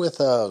go with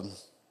a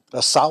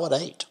solid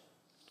 8.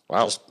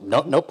 Wow. Just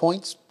no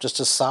points, just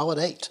a solid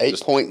 8. 8.0.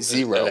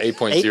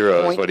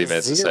 8.0 is what he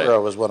meant to say.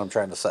 8.0 is what I'm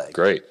trying to say.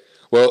 Great.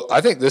 Well,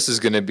 I think this is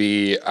going to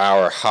be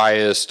our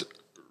highest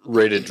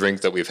rated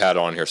drink that we've had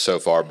on here so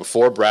far.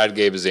 Before Brad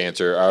gave his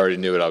answer, I already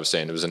knew what I was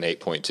saying. It was an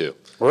 8.2.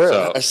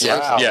 Really? So,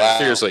 Wow. yeah,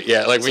 seriously.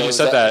 Yeah, like when you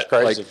said that,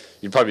 crazy. like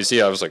you'd probably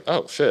see, I was like,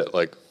 oh, shit.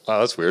 Like, wow,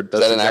 that's weird.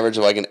 That's Is that an average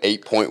of like an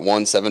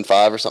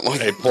 8.175 or something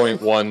like that?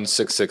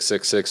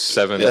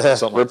 8.166667,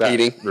 something like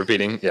that.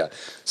 Repeating, yeah.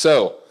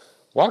 So,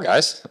 wow,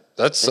 guys.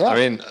 I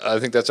mean, I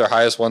think that's our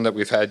highest one that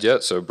we've had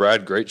yet. So,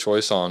 Brad, great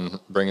choice on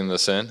bringing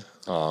this in.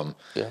 Well,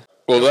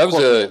 that was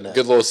a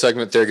good little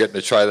segment there, getting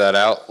to try that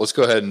out. Let's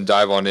go ahead and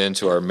dive on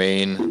into our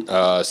main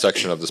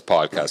section of this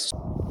podcast.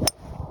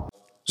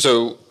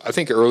 So I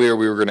think earlier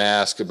we were going to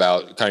ask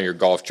about kind of your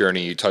golf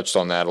journey. You touched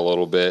on that a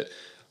little bit.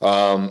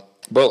 But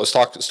let's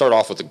start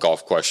off with a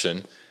golf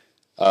question.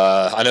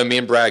 I know me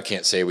and Brad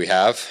can't say we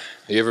have.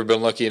 Have you ever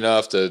been lucky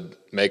enough to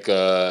make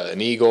an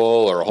eagle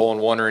or a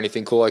hole-in-one or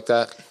anything cool like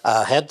that?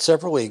 I had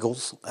several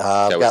eagles.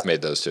 We've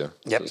made those too.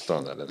 Yep. Just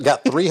throwing that in.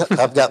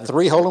 I've got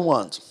 3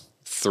 hole-in-ones.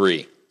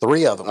 3.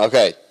 3 of them.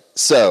 Okay,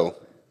 so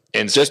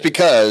just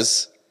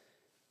because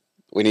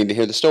we need to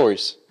hear the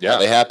stories. Yeah. How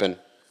they happen,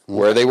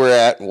 where they were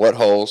at, what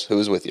holes, who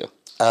was with you.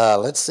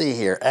 Let's see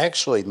here.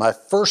 Actually, my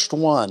first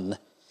one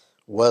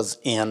was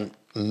in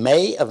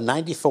May of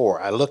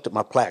 '94. I looked at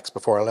my plaques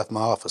before I left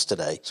my office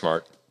today.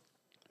 Smart.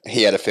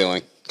 He had a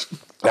feeling.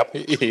 Yep.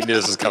 He knew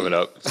this was coming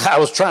up. I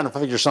was trying to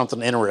figure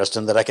something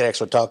interesting that I could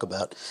actually talk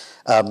about.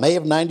 May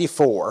of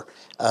 '94,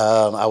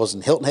 I was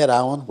in Hilton Head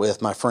Island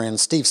with my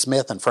friends Steve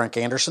Smith and Frank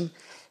Anderson,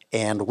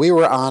 and we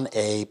were on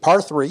a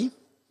par 3.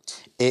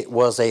 It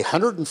was a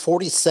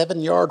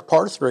 147-yard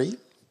par 3.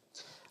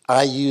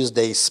 I used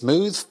a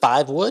smooth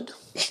 5-wood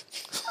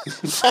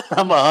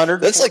from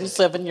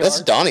 147 yards.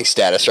 That's Donnie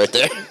status right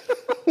there.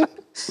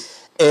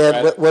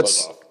 And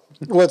what's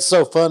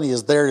so funny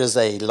is there is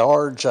a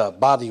large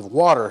body of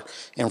water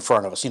in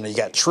front of us. You know, you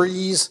got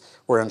trees.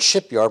 We're in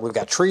Shipyard. We've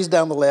got trees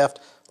down the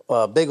left,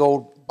 a big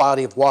old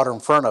body of water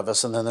in front of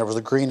us, and then there was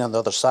a green on the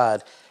other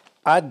side.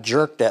 I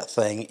jerked that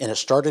thing, and it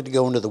started to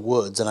go into the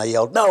woods, and I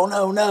yelled, no,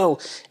 no, no,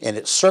 and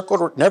it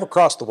circled, never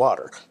crossed the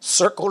water,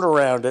 circled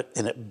around it,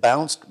 and it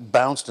bounced,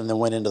 and then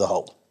went into the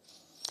hole.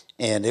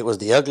 And it was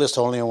the ugliest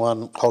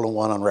hole-in-one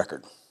on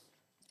record.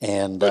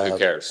 And But who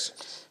cares?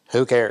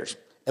 Who cares?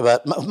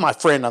 But my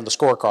friend on the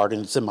scorecard,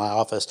 and it's in my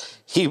office,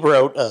 he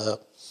wrote,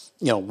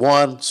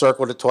 1,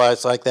 circled it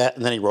twice like that,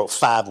 and then he wrote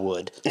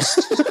 5-wood.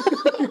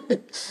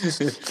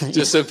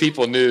 Just so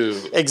people knew.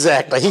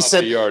 Exactly. He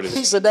said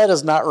that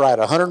is not right.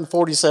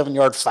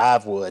 147-yard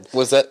 5-wood.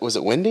 Was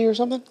it windy or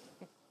something?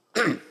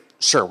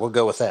 Sure, we'll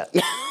go with that.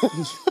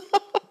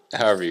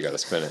 However you got to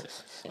spin it.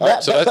 All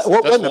right, so that's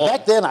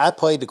back then, I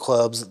played the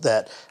clubs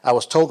that I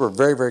was told were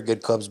very, very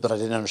good clubs, but I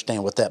didn't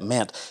understand what that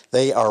meant.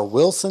 They are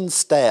Wilson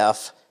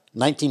Staff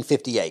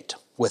 1958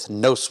 with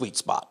no sweet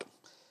spot.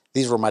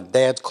 These were my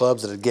dad's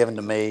clubs that had given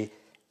to me.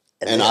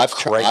 And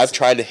I've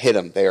tried to hit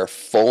them. They are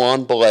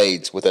full-on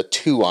blades with a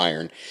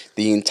 2-iron.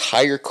 The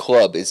entire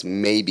club is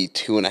maybe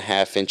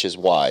 2.5 inches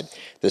wide.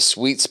 The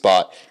sweet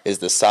spot is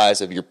the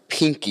size of your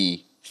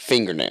pinky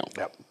fingernail.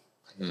 Yep.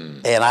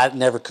 And I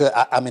never could.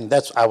 I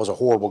was a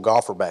horrible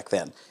golfer back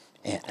then,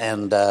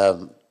 and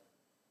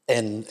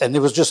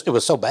it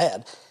was so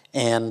bad,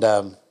 and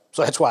so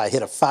that's why I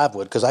hit a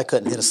 5-wood, because I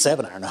couldn't hit a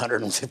 7-iron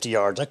 150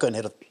 yards. I couldn't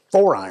hit a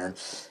 4-iron,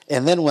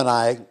 and then when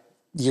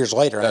years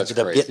later, I ended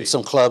up getting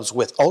some clubs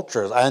with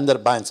ultras. I ended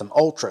up buying some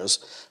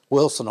ultras,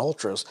 Wilson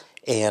ultras,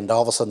 and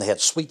all of a sudden they had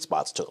sweet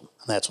spots to them,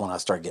 and that's when I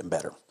started getting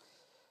better.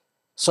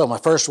 So my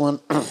first one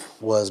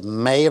was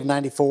May of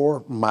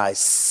 94. My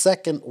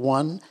second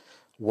one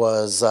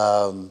was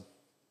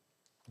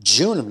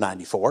June of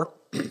 94.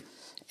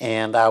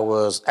 And I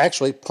was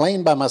actually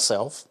playing by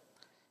myself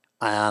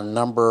on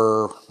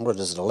number,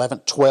 11,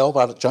 12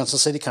 out at Johnson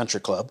City Country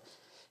Club.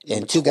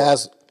 And two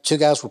guys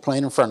were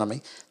playing in front of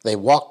me. They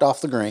walked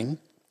off the green.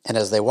 And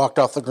as they walked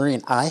off the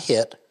green, I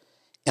hit.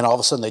 And all of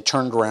a sudden they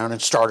turned around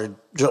and started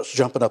just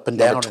jumping up and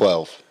down. Number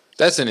 12.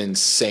 That's an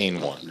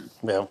insane one.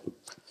 Yeah.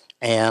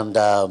 And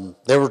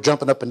they were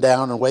jumping up and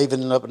down and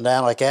waving up and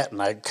down like that.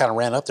 And I kind of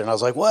ran up there and I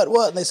was like, what?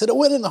 And they said, it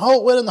went in the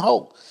hole, went in the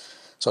hole.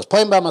 So I was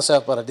playing by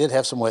myself, but I did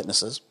have some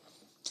witnesses.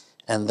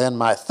 And then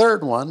my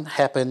third one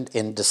happened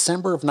in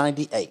December of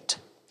 98.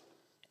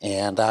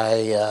 And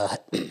I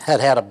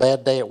had a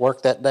bad day at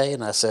work that day.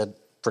 And I said,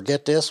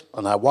 forget this.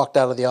 And I walked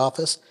out of the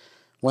office,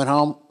 went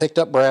home, picked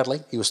up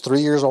Bradley. He was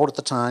 3 years old at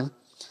the time.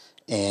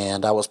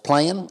 And I was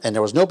playing, and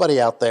there was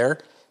nobody out there.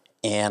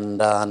 And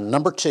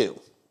number 2,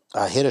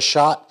 I hit a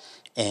shot,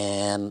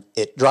 and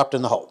it dropped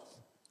in the hole.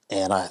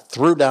 And I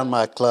threw down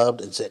my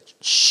club and said,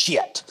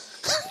 shit.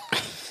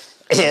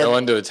 No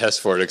one to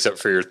attest for it except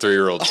for your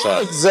 3-year-old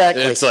son.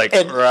 Exactly. It's like,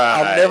 and right.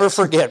 I'll never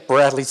forget,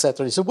 Bradley sat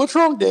there and he said, what's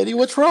wrong, Daddy?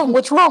 What's wrong?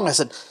 What's wrong? I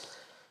said,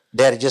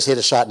 Daddy just hit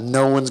a shot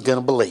no one's going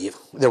to believe.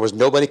 There was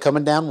nobody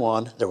coming down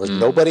 1. There was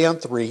nobody on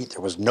 3.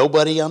 There was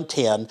nobody on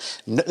 10.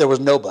 There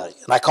was nobody.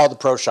 And I called the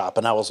pro shop,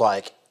 and I was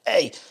like,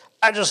 hey,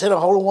 I just hit a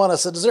hole-in-one. I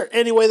said, is there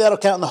any way that'll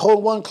count in the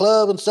hole-in-one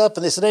club and stuff?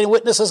 And they said, any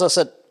witnesses? I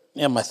said,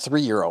 yeah, my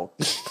 3-year-old.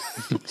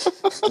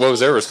 What was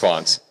their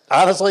response?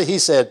 Honestly, he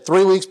said,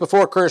 3 weeks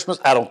before Christmas,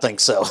 I don't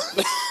think so.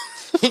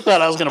 He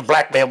thought I was going to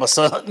blackmail my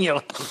son,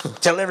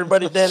 tell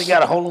everybody Daddy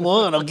got a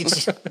hole-in-one. I'll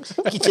get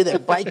you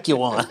that bike you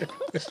want.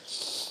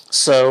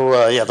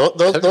 So, yeah,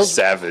 those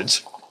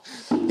savage.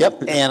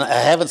 Yep, and I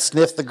haven't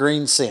sniffed the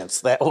green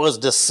since. That was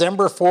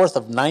December 4th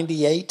of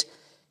 98,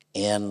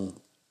 and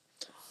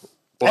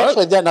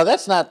actually,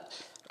 that's not,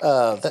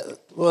 that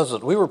was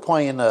it. We were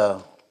playing,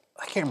 I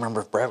can't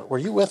remember if Bradley, were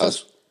you with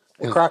us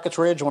at Crockett's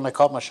Ridge when I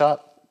called my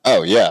shot?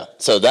 Oh yeah,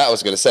 so that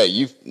was going to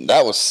say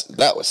that was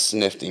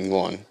snifting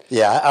one.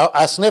 Yeah,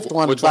 I sniffed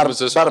one Which one was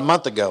this about a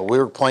month ago. We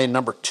were playing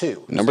number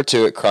 2. Number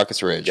 2 at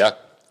Crockett's Ridge. Yeah.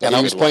 And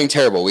I was playing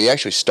terrible. We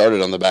actually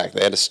started on the back.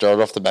 They had to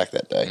start off the back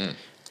that day.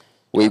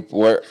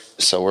 We're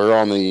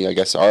on the, I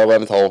guess, our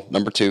 11th hole,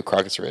 number 2,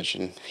 Crockett's Ridge,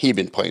 and he'd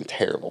been playing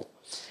terrible.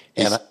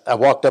 And I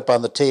walked up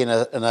on the tee, and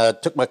I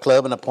took my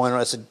club, and I pointed,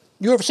 and I said,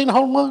 you ever seen a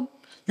hole-in-one?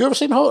 You ever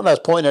seen a hole? And I was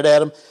pointing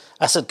at him.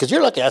 I said, because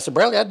you're lucky. I said,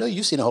 Bradley, I know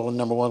you've seen a hole in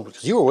number 1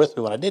 because you were with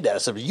me when I did that. I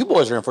said, you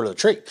boys are in for the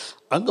treat.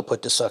 I'm going to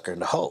put this sucker in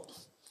the hole.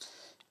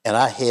 And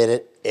I hit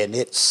it, and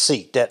it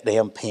seeked that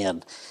damn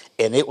pin.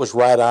 And it was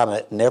right on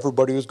it, and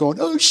everybody was going,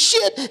 oh,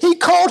 shit, he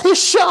called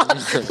his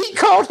shot. He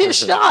called his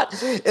shot.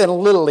 And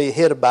literally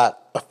hit about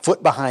a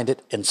foot behind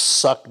it and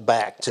sucked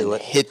back to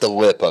it. Hit the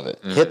lip of it.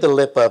 Hit the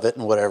lip of it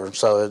and whatever.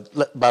 So,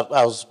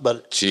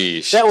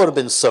 Jeez. That would have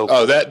been so cool.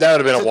 Oh, that would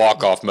have been a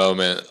walk-off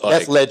moment.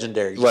 That's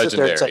legendary.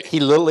 Legendary. He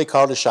literally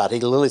called his shot.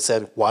 He literally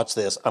said, watch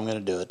this. I'm going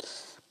to do it.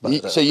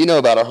 But, So you know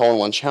about our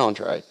hole-in-one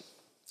challenge, right?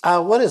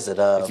 what is it?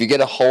 If you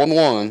get a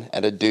hole-in-one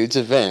at a dude's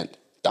event,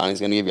 Donnie's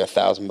going to give you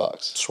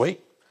 $1,000.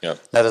 Sweet. Yep.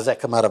 Now, does that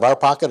come out of our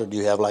pocket, or do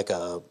you have like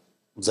a...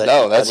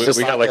 No, that's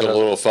We got like a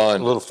little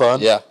fun. A little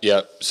fun? Yeah.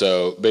 Yep.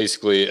 So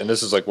basically, and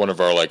this is like one of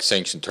our like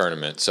sanctioned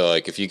tournaments. So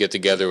like if you get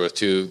together with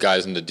 2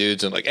 guys and the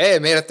dudes and like, hey, I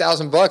made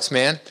 $1,000,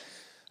 man.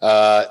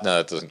 No,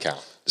 that doesn't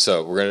count.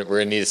 So we're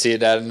gonna need to see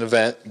it at an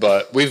event.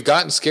 But we've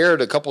gotten scared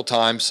a couple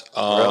times.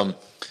 Really?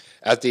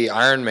 At the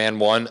Ironman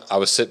one, I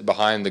was sitting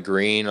behind the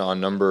green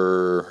on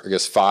number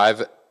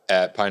 5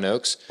 at Pine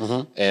Oaks,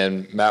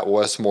 and Matt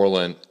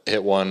Westmoreland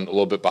hit one a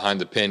little bit behind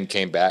the pin,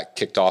 came back,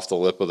 kicked off the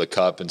lip of the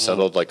cup, and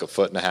settled like a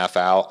foot and a half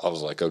out. I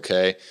was like,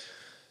 okay.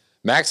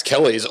 Max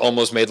Kelly's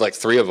almost made like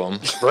 3 of them.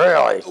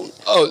 Really?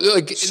 Oh,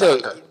 like so,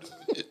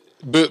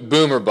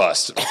 boom or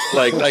bust.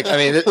 Like I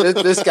mean,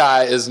 this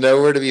guy is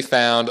nowhere to be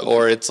found,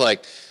 or it's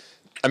like.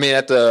 I mean,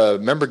 at the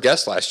member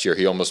guest last year,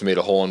 he almost made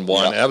a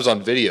hole-in-one, and that was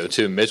on video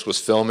too. Mitch was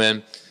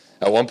filming.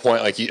 At one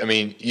point, like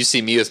you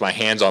see me with my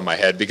hands on my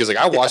head because like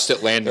I watched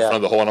it land in front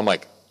of the hole, and I'm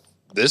like,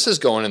 this is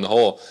going in the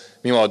hole.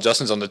 Meanwhile,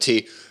 Justin's on the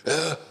tee.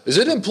 Is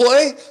it in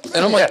play?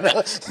 And I'm like,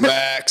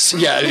 Max.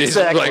 Yeah,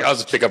 Exactly. Like I'll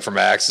just pick up for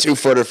Max.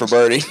 2-footer for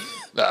birdie.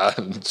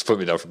 Just put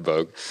me down for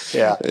Bogue.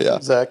 Yeah, Yeah.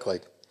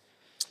 exactly.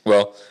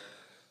 Well,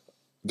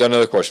 got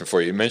another question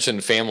for you. You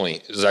mentioned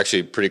family is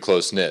actually pretty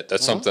close knit.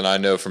 That's something I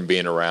know from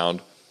being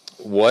around.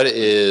 What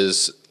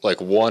is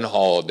like one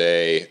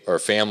holiday or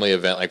family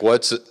event? Like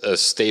what's a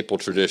staple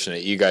tradition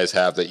that you guys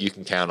have that you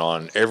can count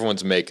on?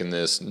 Everyone's making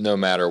this no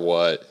matter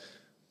what.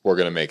 We're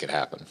going to make it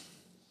happen.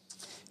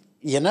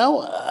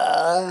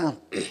 I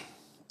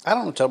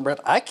don't know, Tom Brett.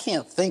 I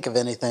can't think of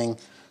anything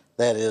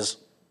that is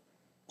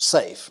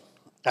safe.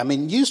 I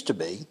mean, used to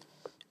be,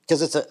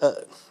 because it's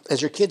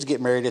as your kids get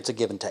married, it's a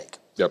give and take.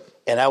 Yep.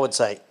 And I would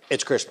say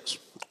it's Christmas,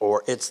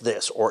 or it's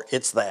this, or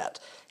it's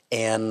that.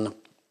 And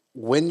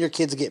when your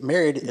kids get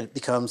married, it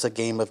becomes a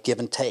game of give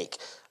and take.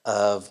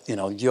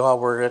 You all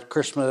were at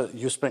Christmas.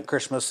 You spent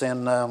Christmas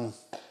in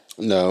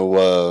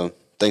No,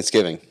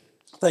 Thanksgiving.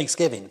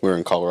 Thanksgiving. We were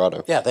in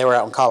Colorado. Yeah, they were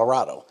out in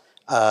Colorado.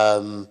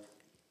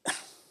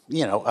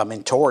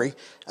 Tori,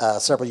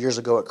 several years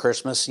ago at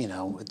Christmas,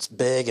 it's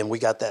big, and we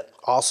got that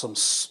awesome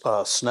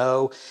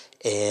snow,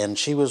 and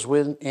she was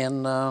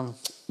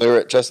They were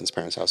at Justin's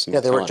parents' house.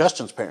 they were at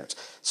Justin's parents.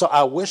 So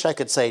I wish I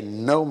could say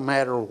no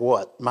matter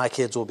what, my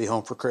kids will be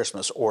home for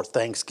Christmas or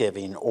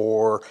Thanksgiving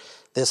or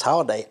this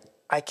holiday.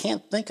 I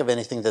can't think of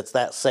anything that's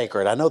that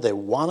sacred. I know they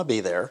want to be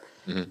there,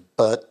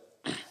 but,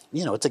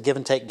 it's a give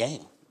and take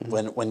game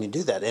when you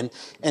do that.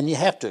 And you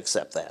have to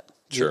accept that.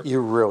 Sure.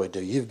 You really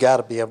do. You've got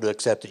to be able to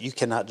accept it. You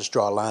cannot just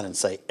draw a line and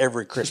say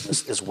every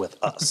Christmas is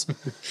with us.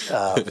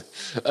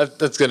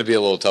 That's going to be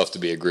a little tough to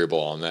be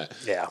agreeable on that.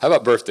 Yeah. How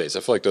about birthdays?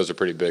 I feel like those are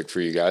pretty big for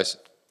you guys.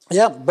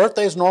 Yeah,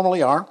 birthdays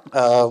normally are.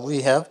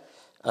 We have.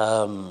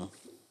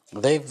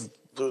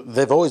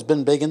 They've always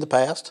been big in the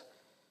past.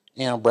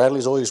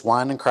 Bradley's always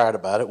whined and cried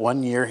about it.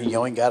 One year he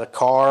only got a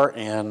car,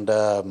 and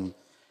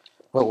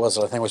what was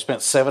it? I think we spent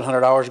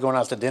 $700 going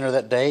out to dinner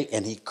that day,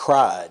 and he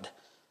cried.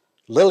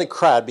 Literally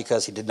cried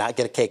because he did not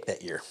get a cake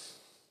that year.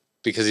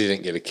 Because he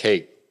didn't get a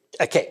cake.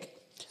 A cake.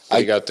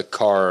 I got the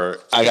car.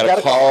 I got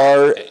a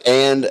car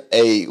and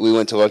we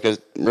went to like a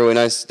really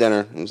nice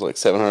dinner. It was like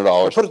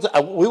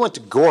 $700. We went to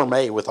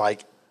Gourmet with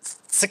like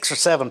 6 or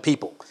 7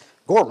 people.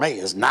 Gourmet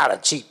is not a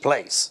cheap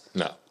place.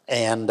 No.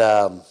 And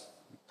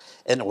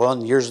in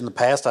years in the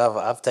past,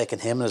 I've taken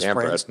him and his Damn,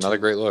 friends. Brad, not a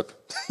great look.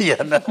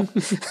 Yeah, no.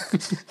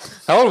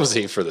 How old was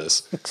he for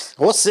this?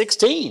 Well,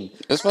 16.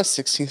 It was my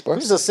 16th It birthday.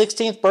 was his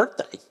 16th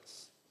birthday.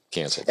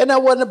 Canceled. And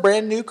that wasn't a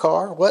brand new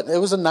car. It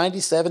was a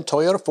 97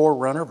 Toyota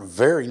 4Runner.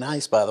 Very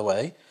nice, by the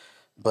way.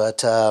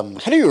 But How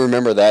do you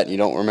remember that and you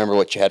don't remember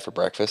what you had for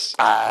breakfast?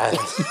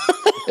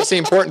 It's the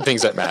important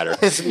things that matter.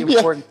 it's the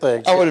important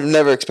thing. I would have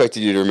never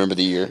expected you to remember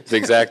the year. The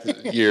exact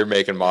year,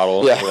 make, and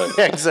model. Yeah.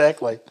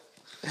 Exactly.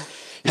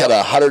 Had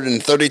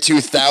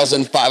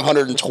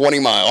 132,520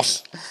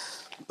 miles.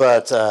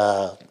 But,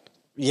 but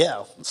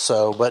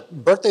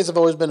birthdays have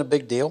always been a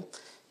big deal.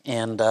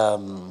 And,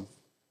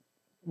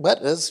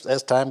 but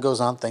as time goes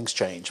on, things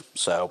change.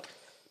 So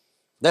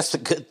that's the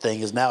good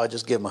thing is now I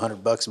just give them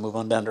 $100 and move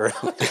on down the road.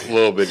 A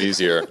little bit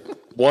easier.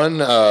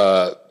 One,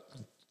 I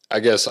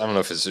guess, I don't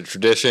know if it's a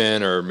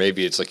tradition or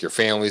maybe it's like your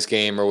family's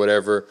game or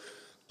whatever,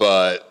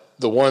 but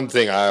the one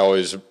thing I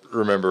always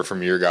remember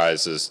from your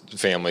guys'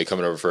 family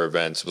coming over for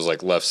events was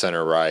like left,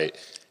 center, right.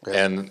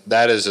 Yeah. And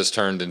that has just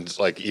turned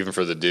into, like, even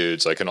for the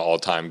dudes, like an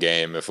all-time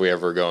game. If we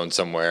ever going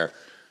somewhere,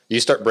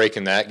 you start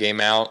breaking that game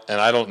out, and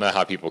I don't know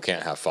how people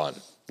can't have fun.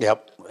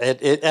 Yep.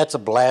 That's a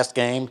blast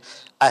game.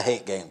 I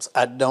hate games.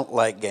 I don't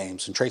like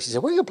games. And Tracy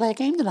said, we're going to play a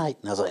game tonight.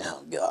 And I was like,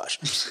 oh,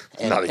 gosh.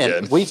 And, Not again.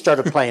 And we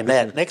started playing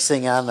that. Next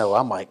thing I know,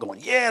 I'm like going,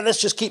 yeah,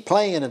 let's just keep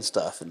playing and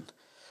stuff. And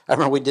I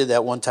remember we did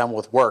that one time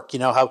with work. You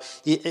know how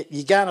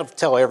you got to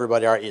tell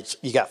everybody, all right,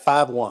 you got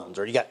 5 ones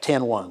or you got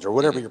 10 ones or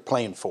whatever you're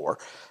playing for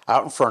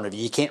out in front of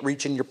you. You can't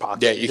reach in your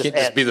pocket. Yeah, you can't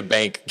just be the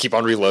bank, keep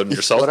on reloading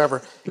yourself.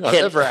 Whatever.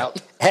 Never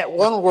out. At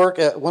one work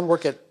at,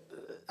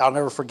 I'll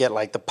never forget,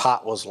 like the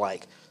pot was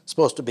like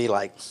supposed to be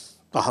like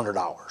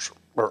 $100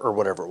 or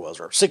whatever it was,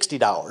 or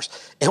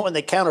 $60. And when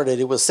they counted it,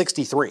 it was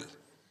 63.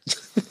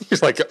 You're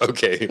like,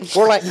 okay.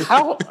 We're like,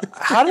 how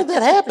did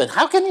that happen?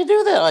 How can you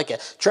do that? Like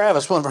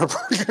Travis, one of our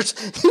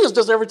partners, he was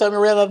just every time he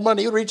ran out of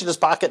money, he would reach in his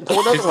pocket and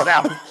pull another one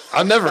out.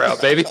 I'm never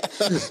out, baby.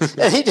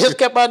 And he just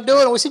kept on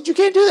doing it. We said, you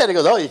can't do that. He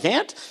goes, oh, you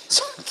can't?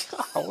 So,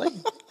 golly.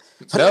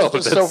 No, it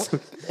was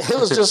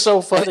just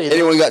so funny.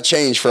 Anyone got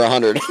change for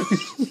 100?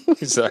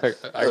 Sorry,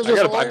 I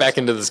got to buy back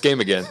into this game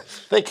again.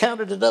 They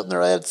counted it up and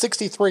they had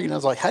 63, and I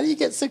was like, how do you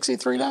get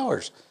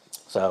 $63?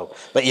 So,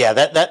 but yeah,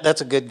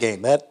 that's a good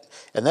game.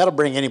 That'll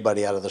bring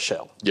anybody out of the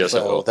shell. Yes, so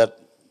it will.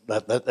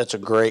 That's a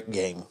great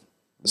game.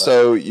 But,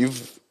 so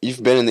you've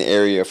been in the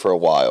area for a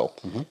while.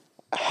 Mm-hmm.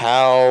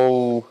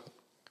 How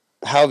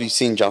have you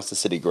seen Johnson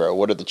City grow?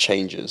 What are the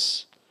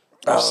changes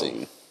you've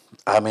seen?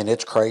 I mean,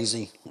 it's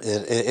crazy.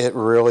 It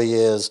really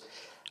is.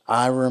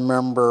 I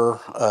remember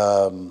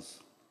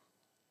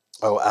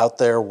out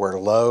there where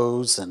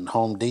Lowe's and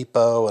Home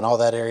Depot and all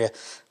that area,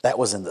 that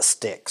was in the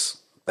sticks.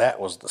 That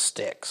was the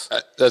sticks.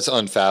 That's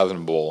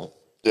unfathomable.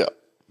 Yeah.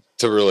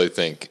 To really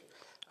think.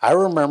 I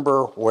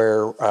remember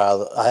where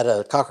I had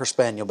a Cocker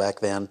Spaniel back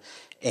then,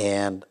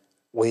 and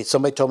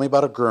somebody told me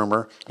about a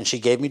groomer, and she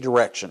gave me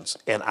directions,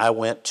 and I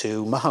went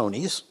to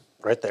Mahoney's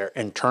right there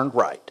and turned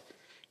right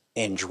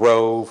and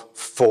drove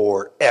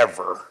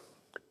forever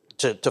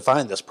to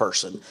find this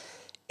person.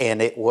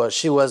 And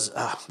she was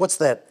what's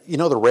that? You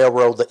know the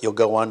railroad that you'll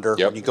go under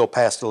when you go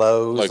past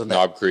Lowe's? Like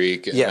Knob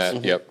Creek. And yes,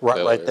 that, yep.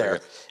 Right there.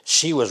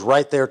 She was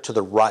right there to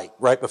the right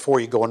before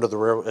you go under the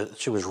railroad.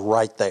 She was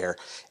right there.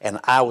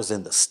 And I was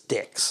in the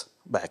sticks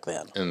back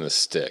then. In the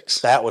sticks.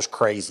 That was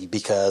crazy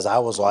because I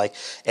was like,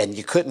 and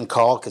you couldn't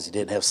call because you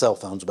didn't have cell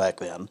phones back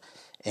then.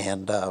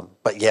 And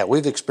but yeah,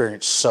 we've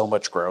experienced so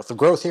much growth. The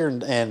growth here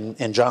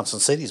in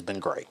Johnson City has been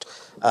great,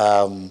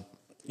 and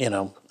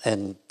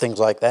things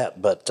like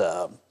that. But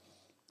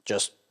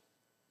just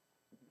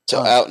so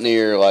out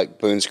near like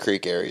Boones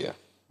Creek area,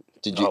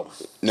 Did you? Oh.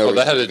 No, Well,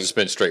 that had reason just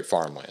been straight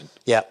farmland.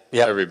 Yeah,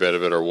 yeah. Every bit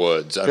of it or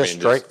woods. I Just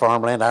mean, straight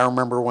farmland. I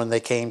remember when they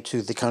came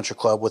to the country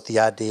club with the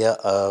idea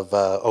of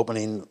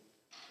opening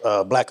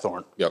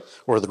Blackthorn, Yep.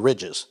 or the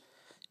Ridges,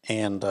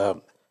 and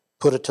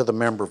put it to the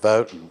member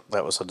vote, and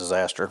that was a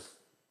disaster.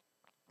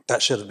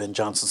 That should have been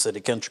Johnson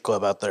City Country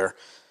Club out there,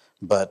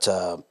 but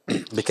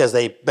because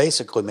they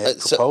basically made a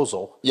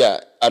proposal.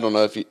 Yeah, I don't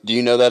know if you do.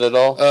 You know that at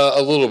all?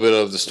 a little bit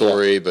of the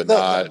story, but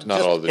not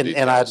all the details.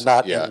 And I'm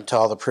not yeah. into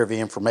all the privy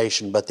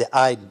information, but the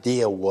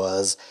idea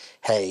was,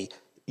 hey,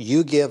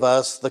 you give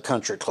us the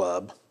country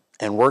club,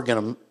 and we're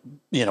gonna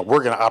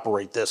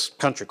operate this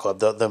country club.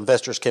 The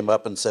investors came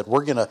up and said,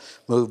 we're gonna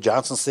move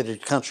Johnson City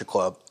Country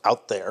Club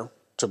out there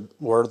to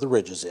where the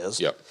Ridges is.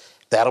 Yep.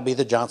 That'll be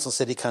the Johnson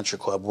City Country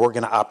Club. We're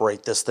gonna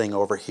operate this thing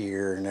over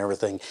here and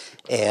everything,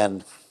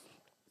 and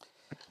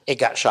it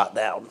got shot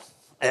down.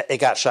 It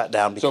got shot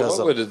down So because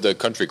what would the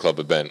country club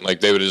have been? Like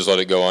they would have just let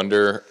it go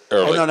under?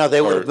 Or no,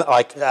 they would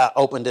have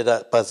opened it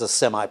up as a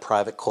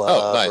semi-private club.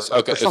 Oh, nice.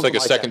 Okay, it's like a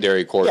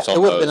secondary course. Yeah, it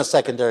would have been a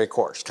secondary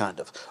course, kind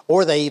of.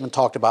 Or they even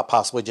talked about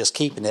possibly just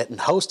keeping it and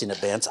hosting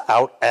events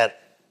out at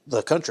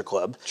the country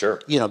club.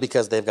 Sure.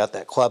 Because they've got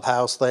that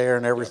clubhouse there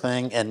and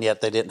everything, and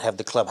yet they didn't have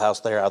the clubhouse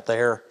there out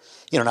there.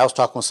 And I was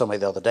talking with somebody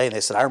the other day, and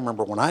they said, I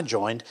remember when I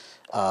joined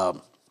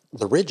the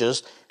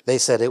Ridges, they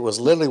said it was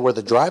literally where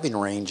the driving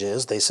range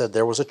is. They said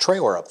there was a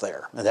trailer up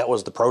there, and that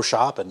was the pro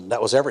shop, and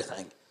that was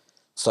everything.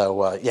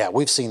 So,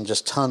 we've seen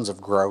just tons of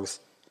growth,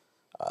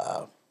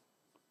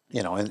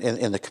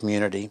 in the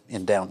community,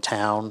 in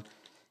downtown,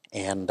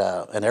 and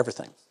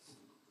everything.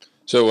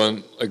 So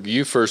when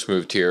you first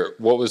moved here,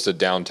 what was the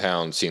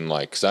downtown scene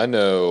like? Because I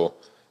know,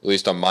 at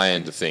least on my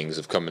end of things,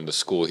 of coming to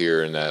school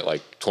here in that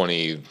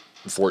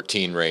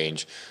 2014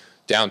 range,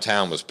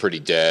 downtown was pretty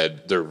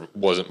dead. There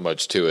wasn't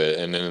much to it.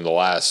 And then in the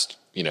last,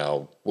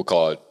 we'll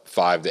call it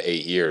 5 to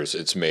 8 years,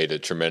 it's made a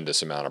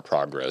tremendous amount of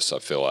progress, I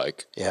feel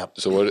like. Yeah.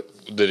 So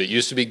what did it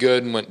used to be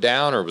good and went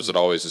down, or was it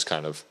always just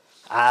kind of?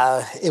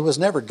 It was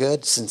never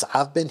good since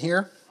I've been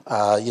here.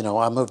 I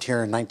moved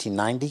here in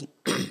 1990.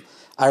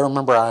 I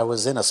remember I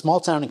was in a small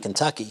town in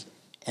Kentucky,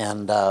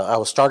 and I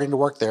was starting to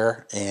work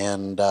there,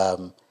 and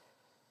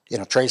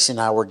Tracy and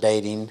I were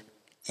dating,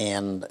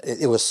 and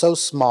it was so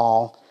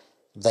small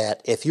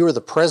that if you were the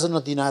president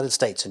of the United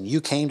States and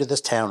you came to this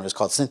town, it was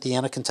called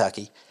Cynthiana,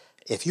 Kentucky.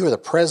 If you were the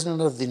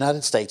president of the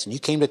United States and you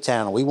came to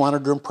town and we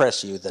wanted to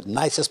impress you, the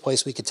nicest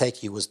place we could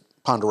take you was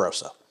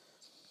Ponderosa,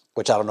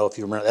 which I don't know if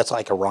you remember. That's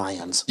like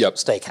Orion's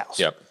steakhouse.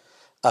 Yep.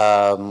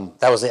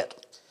 That was it.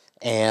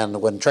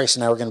 And when Tracy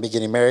and I were going to be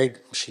getting married,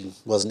 she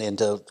wasn't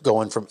into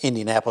going from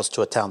Indianapolis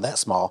to a town that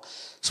small.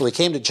 So we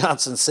came to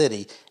Johnson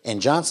City,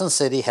 and Johnson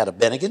City had a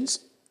Bennigan's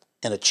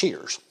and a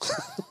Cheers.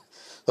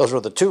 Those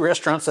were the two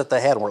restaurants that they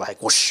had. And we're like,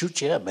 well,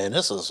 shoot, yeah, man,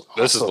 this is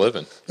awesome. This is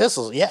living. This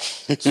is, yeah.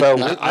 So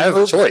I have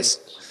a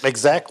choice.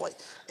 Exactly.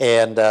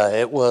 And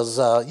it was,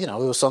 it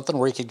was something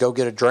where you could go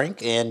get a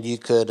drink and you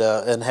could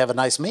and have a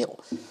nice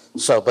meal.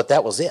 So, but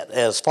that was it.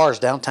 As far as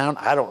downtown,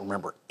 I don't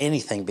remember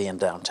anything being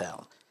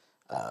downtown.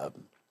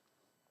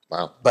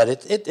 Wow.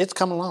 But it's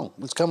come along.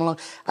 It's come along.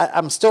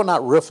 I'm still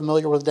not real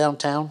familiar with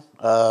downtown.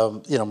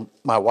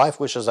 My wife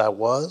wishes I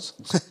was.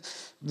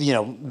 Be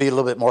a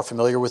little bit more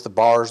familiar with the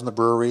bars and the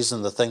breweries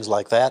and the things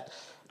like that.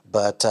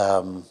 But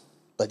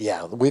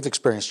yeah, we've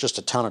experienced just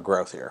a ton of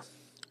growth here.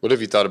 What have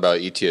you thought about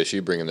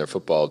ETSU bringing their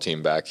football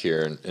team back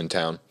here in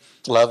town?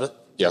 Love it.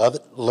 Yep. Love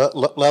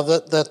it. Love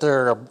it that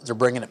they're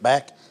bringing it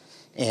back,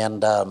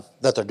 and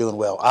that they're doing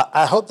well.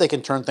 I hope they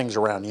can turn things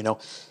around.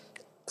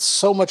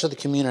 So much of the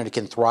community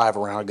can thrive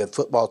around a good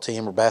football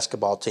team or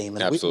basketball team,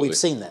 and we've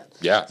seen that.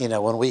 Yeah.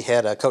 When we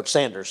had Coach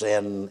Sanders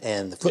and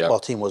the football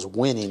team was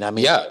winning. I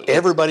mean,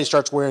 everybody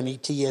starts wearing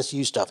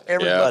ETSU stuff.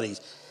 Everybody's.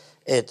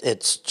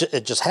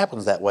 It just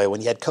happens that way.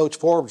 When you had Coach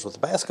Forbes with the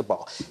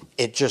basketball,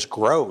 it just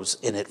grows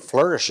and it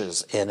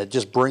flourishes and it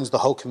just brings the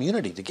whole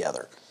community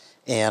together.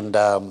 And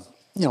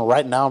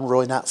right now I'm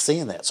really not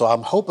seeing that. So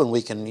I'm hoping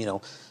we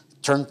can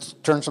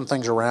turn some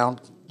things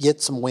around,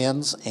 get some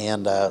wins,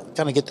 and kind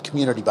of get the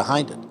community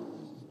behind it.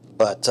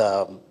 But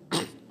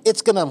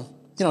it's gonna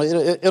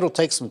it'll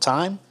take some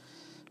time.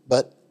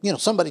 But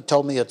somebody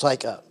told me it's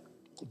like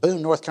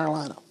Boone, North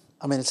Carolina.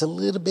 I mean, it's a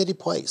little bitty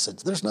place.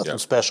 There's nothing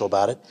special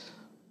about it.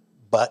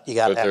 But you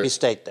got Appy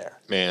State there.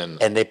 Man.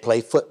 And they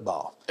play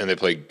football. And they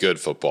play good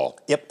football.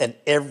 Yep. And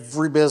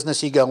every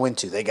business you go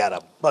into, they got a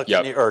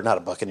Buccaneer, or not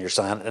a Buccaneer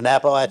sign, an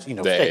Appalachian,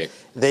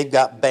 they've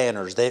got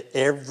banners.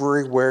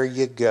 Everywhere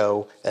you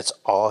go, that's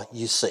all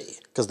you see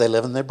because they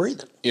live and they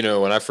breathe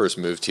it. When I first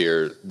moved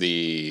here,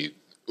 the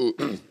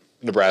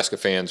Nebraska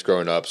fans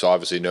growing up, so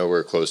obviously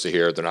nowhere close to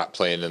here. They're not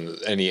playing in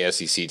any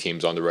SEC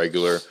teams on the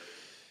regular.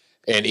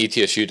 And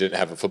ETSU didn't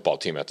have a football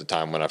team at the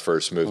time when I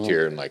first moved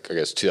here in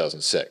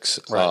 2006.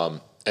 Right.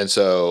 And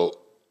so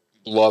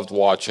loved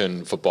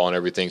watching football and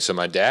everything. So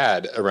my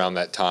dad around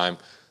that time,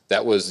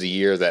 that was the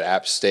year that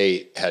App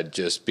State had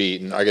just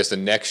beaten, I guess the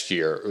next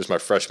year, it was my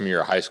freshman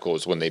year of high school,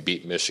 is when they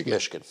beat Michigan.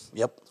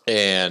 Yep.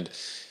 And,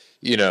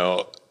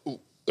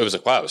 it was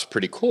like, wow, it was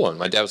pretty cool. And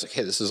my dad was like,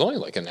 hey, this is only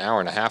like an hour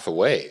and a half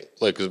away.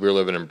 Like, because we were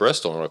living in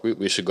Bristol, and we're like,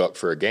 we should go up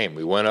for a game.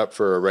 We went up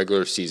for a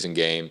regular season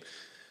game,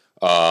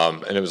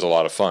 and it was a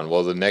lot of fun.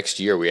 Well, the next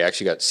year, we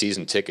actually got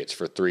season tickets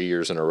for 3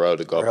 years in a row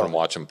to go up and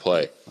watch them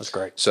play. That's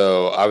great.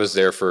 So I was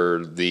there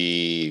for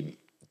the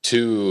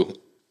 2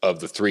 of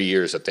the 3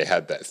 years that they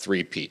had that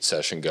three-peat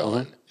session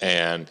going.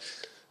 And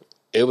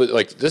it was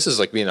like, this is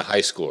like being a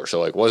high schooler.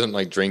 So like, wasn't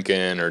like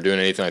drinking or doing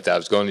anything like that. I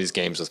was going to these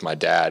games with my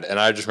dad. And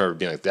I just remember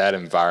being like, that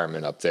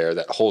environment up there,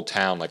 that whole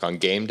town, like on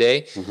game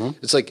day,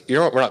 it's like, you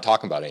know what? We're not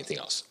talking about anything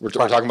else. We're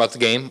talking about the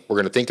game. We're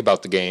going to think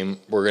about the game.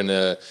 We're going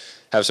to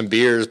have some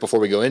beers before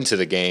we go into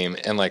the game.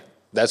 And like,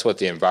 that's what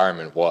the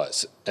environment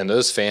was. And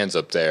those fans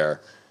up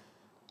there,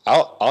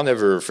 I'll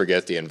never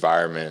forget the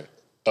environment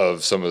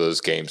of some of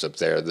those games up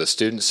there. The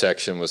student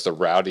section was the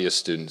rowdiest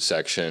student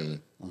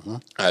section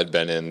I had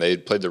been in. They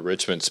played the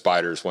Richmond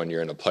Spiders one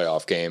year in a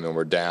playoff game, and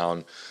were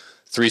down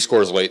 3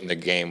 scores late in the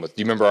game. Do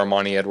you remember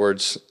Armani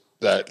Edwards?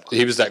 That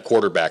he was that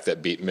quarterback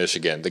that beat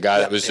Michigan. The guy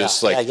that was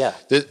just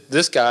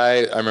this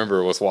guy. I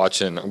remember was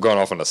watching. I'm going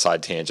off on a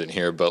side tangent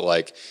here, but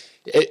like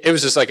it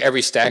was just like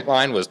every stat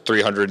line was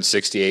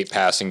 368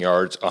 passing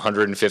yards,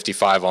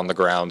 155 on the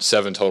ground,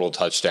 7 total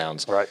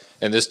touchdowns. Right.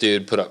 And this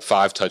dude put up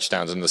 5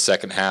 touchdowns in the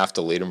second half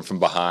to lead them from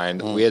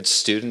behind. We had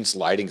students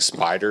lighting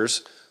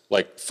spiders,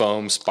 like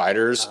foam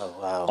spiders,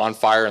 on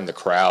fire in the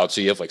crowd.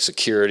 So you have like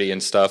security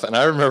and stuff. And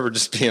I remember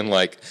just being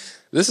like,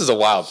 this is a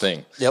wild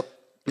thing. Yep.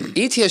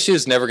 ETSU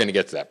is never going to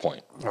get to that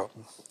point. Oh.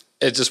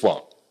 It just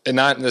won't. And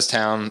not in this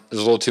town.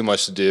 There's a little too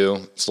much to do.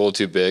 It's a little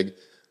too big.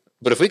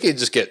 But if we could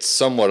just get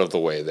somewhat of the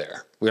way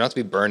there, we don't have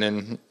to be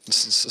burning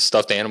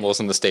stuffed animals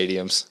in the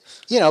stadiums.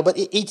 You know, but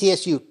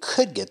ETSU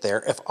could get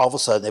there if all of a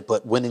sudden they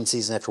put winning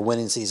season after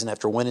winning season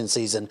after winning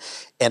season,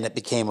 and it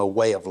became a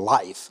way of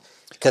life.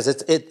 Because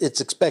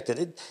it's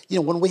expected. You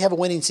know, when we have a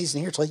winning season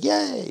here, it's like,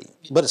 yay.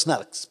 But it's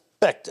not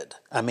expected.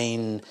 I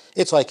mean,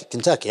 it's like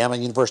Kentucky. I'm a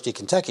University of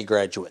Kentucky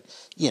graduate.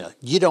 You know,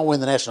 you don't win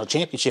the national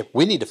championship,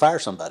 we need to fire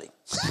somebody.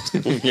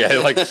 Yeah,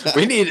 like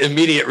we need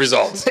immediate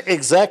results.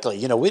 Exactly.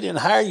 You know, we didn't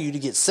hire you to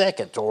get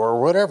second or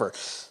whatever.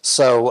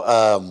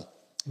 So,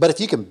 but if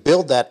you can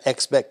build that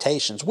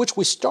expectations, which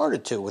we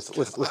started to with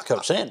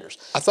Coach Sanders.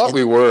 I thought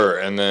we were,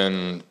 and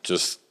then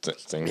just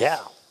things. Yeah.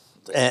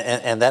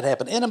 And that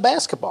happened. And in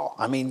basketball,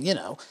 I mean, you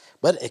know,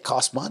 but it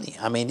costs money.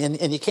 I mean,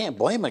 and you can't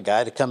blame a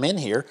guy to come in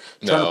here,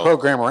 turn a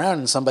program around,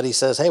 and somebody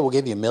says, hey, we'll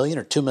give you $1 million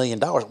or $2 million.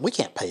 We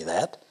can't pay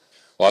that.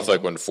 Well, I feel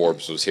like when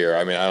Forbes was here,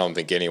 I mean, I don't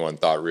think anyone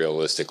thought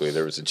realistically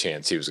there was a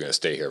chance he was going to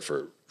stay here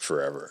for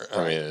forever. Right.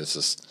 I mean, it's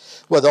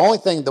just. Well, the only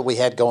thing that we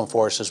had going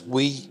for us is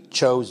we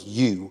chose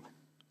you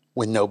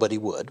when nobody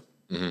would.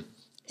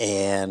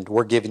 And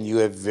we're giving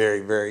you a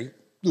very, very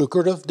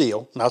lucrative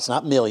deal. Now, it's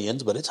not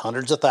millions, but it's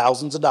hundreds of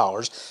thousands of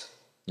dollars.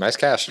 Nice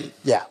cash.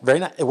 Yeah, very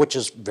nice, which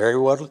is very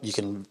well. You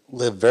can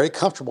live very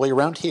comfortably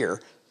around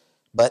here.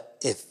 But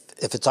if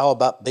it's all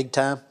about big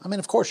time, I mean,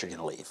 of course you're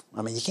going to leave.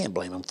 I mean, you can't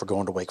blame them for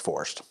going to Wake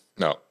Forest.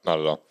 No, not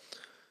at all.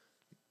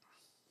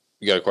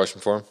 You got a question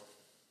for him?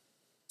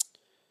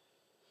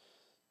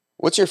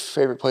 What's your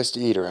favorite place to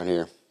eat around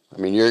here?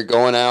 I mean, you're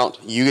going out.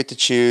 You get to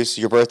choose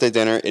your birthday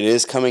dinner. It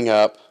is coming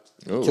up.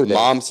 Ooh.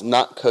 Mom's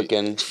not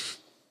cooking.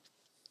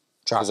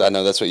 Because I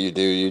know that's what you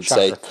do. You'd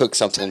say, cook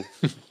something.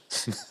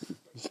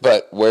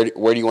 But where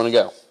do you want to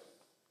go?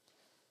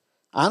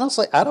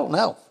 Honestly, I don't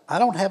know. I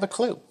don't have a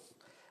clue.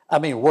 I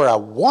mean, where I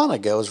want to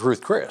go is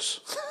Ruth Chris.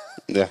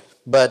 Yeah.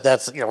 But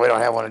that's, you know, we don't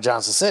have one in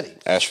Johnson City.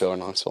 Asheville or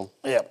Knoxville.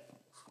 Yeah.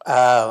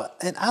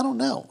 And I don't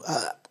know.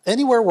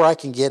 Anywhere where I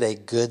can get a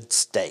good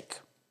steak.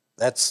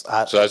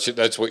 So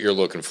that's what you're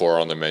looking for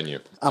on the menu.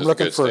 I'm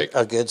looking for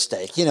a good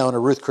steak. You know, and a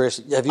Ruth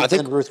Chris. Have you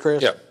been to Ruth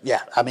Chris? Yeah.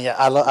 Yeah. I mean,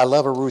 I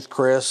love a Ruth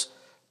Chris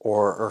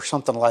or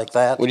something like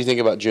that. What do you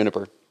think about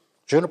Juniper?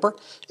 Juniper?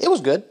 It was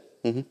good.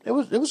 Mm-hmm.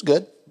 It was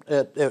good.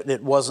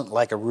 It wasn't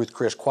like a Ruth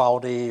Chris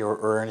quality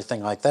or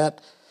anything like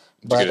that.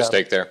 Did you get a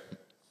steak there?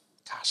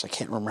 Gosh, I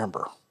can't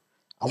remember.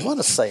 I want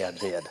to say I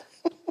did.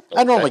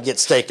 I normally get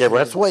steak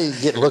everywhere. That's the way you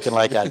get looking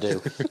like I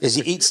do, is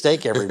you eat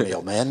steak every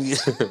meal, man.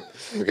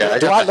 Okay, I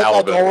got the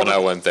halibut when I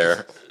went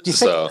there. Do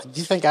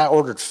you think I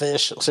ordered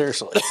fish?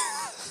 Seriously.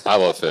 I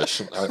love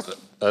fish.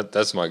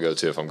 That's my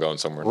go-to if I'm going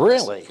somewhere.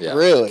 Really? Yeah.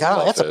 Really?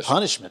 God, that's a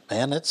punishment,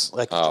 man. It's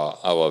like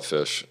I love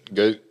fish.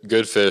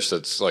 Good fish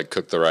that's like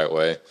cooked the right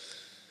way.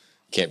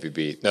 Can't be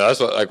beat. No, that's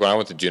what, like when I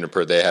went to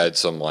Juniper, they had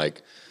some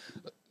like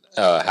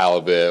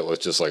halibut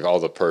with just like all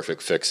the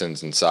perfect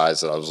fixings and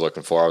size that I was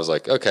looking for. I was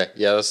like, okay,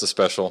 yeah, that's the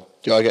special.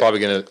 Do you like it? Probably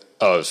gonna.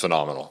 Oh, it was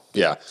phenomenal.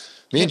 Yeah,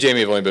 me and Jamie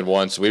have only been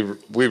once. We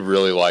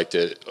really liked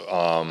it.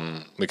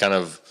 We kind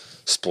of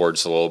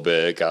splurged a little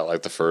bit. Got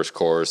like the first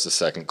course, the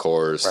second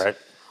course. right.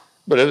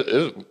 But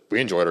we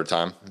enjoyed our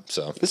time.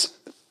 So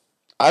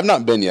I've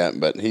not been yet,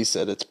 but he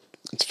said it's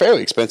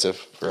fairly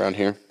expensive around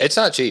here. it's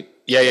not cheap.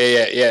 Yeah.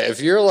 If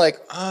you're like,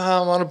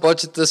 I'm on a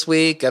budget this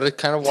week, got to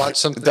kind of watch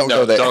something. Don't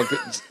go there.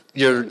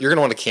 You're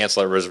gonna want to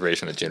cancel that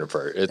reservation at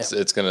Juniper.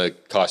 It's gonna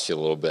cost you a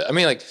little bit. I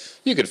mean, like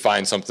you could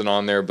find something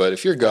on there, but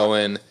if you're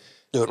going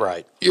Do it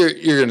right.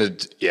 You're gonna,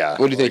 yeah.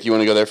 What do you think? You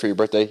want to go there for your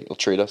birthday? You'll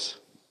treat us.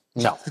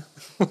 No,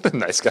 What a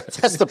nice guy.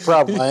 that's the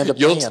problem. I end up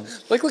You'll paying.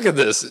 look at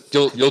this.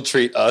 You'll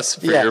treat us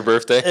for your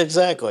birthday.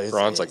 Exactly.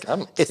 Ron's like, I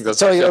don't It's think the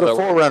that's actually how Toyota that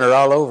works. 4Runner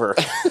all over.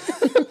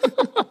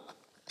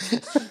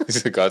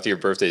 He's gonna go out to your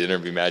birthday dinner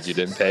and be mad you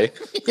didn't pay.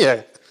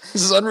 Yeah.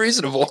 This is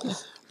unreasonable.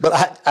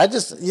 But I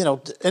just,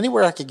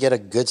 anywhere I could get a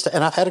good steak,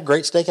 and I've had a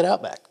great steak at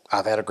Outback.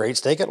 I've had a great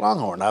steak at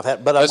Longhorn. But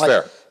I'm That's like,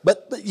 fair.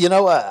 But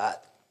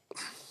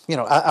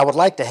I would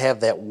like to have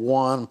that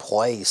one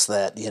place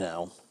that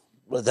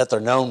that they're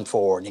known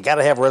for, and you got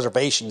to have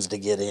reservations to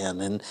get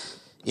in, and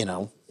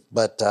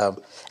but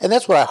and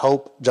that's what I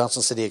hope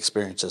Johnson City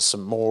experiences,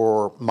 some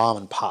more mom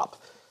and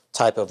pop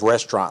type of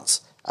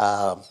restaurants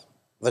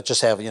that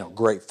just have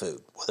great food,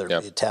 whether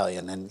it be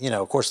Italian, and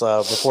of course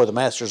before the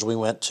Masters we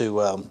went to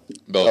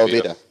Bella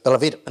Vita. Bella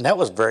Vita, and that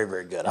was very,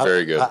 very good.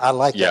 Very good. I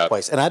like Yeah. that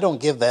place, and I don't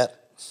give that.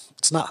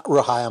 It's not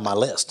real high on my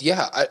list.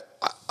 Yeah,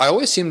 I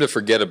always seem to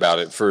forget about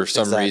it for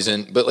some Exactly.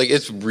 reason, but like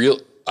it's real.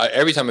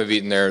 Every time I've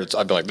eaten there,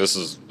 I've been like, this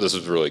is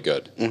really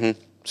good. Mm-hmm.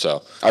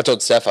 So I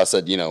told Steph, I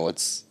said,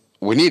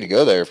 we need to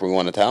go there if we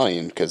want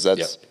Italian because it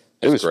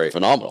was great.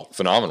 phenomenal.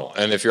 phenomenal.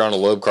 And if you're on a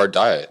low carb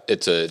diet,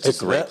 it's a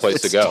great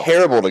place to It's go.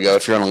 terrible to go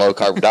if you're on a low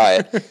carb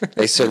diet.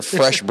 They serve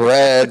fresh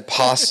bread,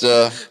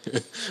 pasta.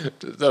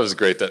 That was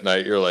great that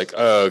night. You're like,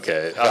 oh,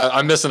 okay,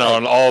 I'm missing out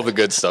on all the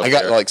good stuff. I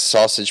got there. like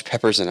sausage,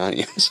 peppers, and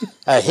onions.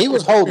 He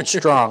was holding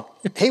strong.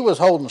 He was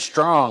holding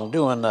strong,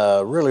 doing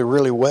really,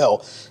 really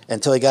well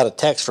until he got a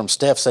text from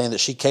Steph saying that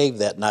she caved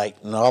that night,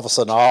 and all of a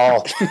sudden,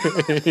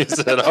 He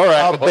said, all right,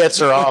 all bets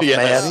are off, Yeah.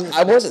 man.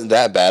 I wasn't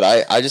that bad.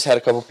 I just had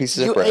a couple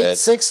pieces You of bread. ate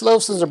 6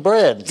 loaves of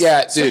bread.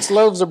 Yeah, dude. 6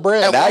 loaves of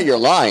bread. Now you're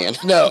lying.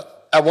 No,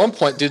 at one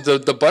point, dude,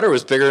 the butter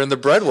was bigger than the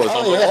bread was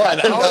on the line.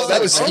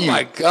 That was oh you.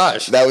 my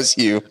gosh. That was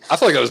you. I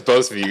feel like that was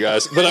both of you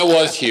guys, but I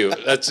was Hugh.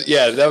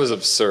 That was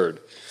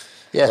absurd.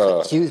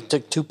 Yeah, Hugh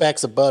took 2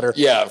 packs of butter.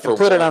 Yeah, and for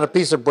put it one. on a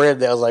piece of bread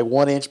that was like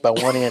 1 inch by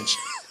 1 inch.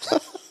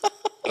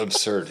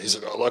 Absurd. He's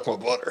like, I like my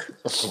butter.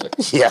 I'm like,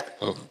 Yeah.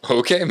 oh,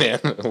 okay, man.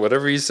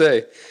 Whatever you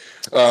say.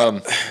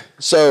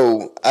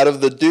 So, out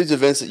of the dudes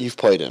events that you've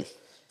played in,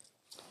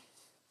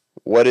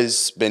 what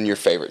has been your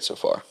favorite so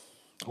far?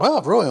 Well,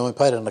 I've really only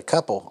played in a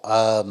couple.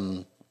 I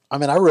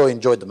really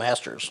enjoyed the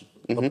Masters.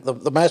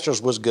 The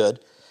Masters was good,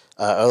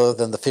 other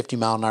than the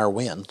 50-mile-an-hour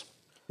wind.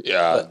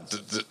 Yeah,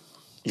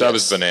 that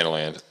was Banana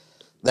Land.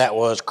 That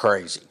was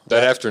crazy.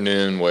 That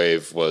afternoon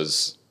wave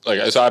was like,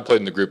 so I played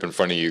in the group in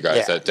front of you guys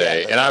Yeah, that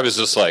day, yeah. and I was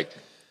just like,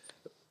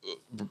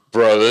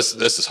 bro, this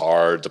is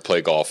hard to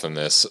play golf in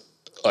this.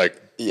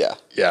 Like, Yeah.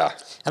 yeah.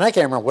 And I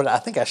can't remember what I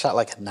think I shot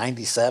like a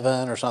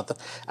 97 or something.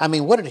 I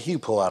mean, what did Hugh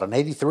pull out? An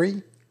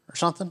 83 or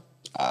something?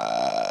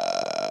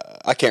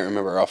 I can't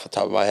remember off the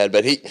top of my head,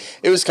 but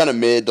it was kind of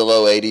mid to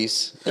low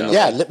 80s.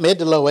 Yeah, mid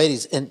to low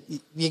 80s. And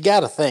you got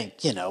to think,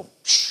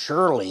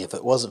 surely if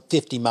it wasn't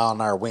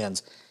 50-mile-an-hour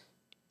winds,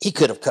 he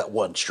could have cut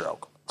 1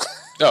 stroke.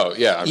 Oh,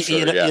 yeah, I'm sure.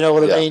 you know, yeah. you know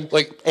what Yeah. I mean?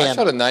 Like I And-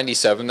 shot a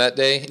 97 that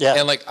day, Yeah.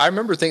 and like I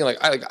remember thinking,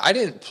 I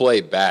didn't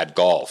play bad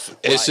golf.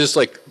 It's just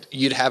like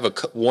you'd have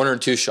 1 or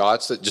 2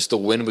 shots that just the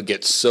wind would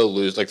get so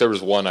loose. Like there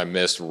was one I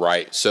missed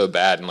right so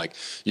bad, and like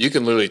you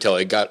can literally tell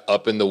it got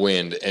up in the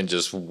wind and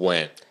just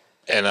went.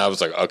 And I was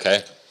like,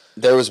 okay,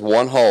 There was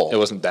one hole. it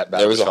wasn't that bad.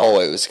 There of was a shot.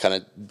 hole. It was kind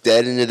of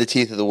dead into the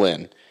teeth of the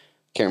wind.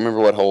 Can't remember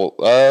what hole.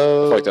 I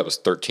feel like that was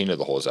 13 of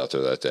the holes out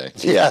there that day.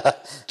 Yeah,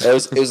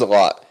 it was a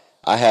lot.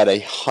 I had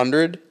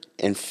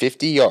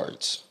 150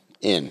 yards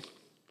in,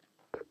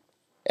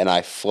 and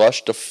I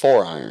flushed a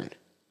 4-iron,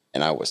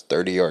 and I was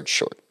 30 yards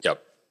short.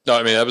 Yep. No,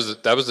 I mean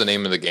that was the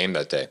name of the game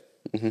that day.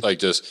 Like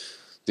just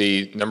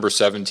the number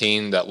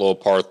 17, that little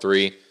par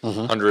 3,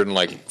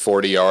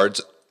 140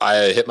 yards.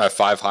 I hit my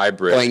 5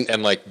 hybrid Playing-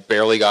 and like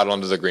barely got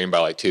onto the green by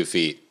like 2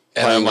 feet.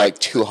 And Playing I'm like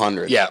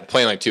 200. yeah,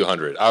 playing like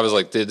 200. I was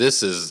like, dude,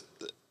 this is.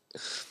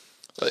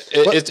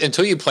 It's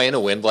until you play in a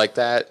wind like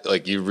that,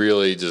 like you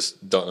really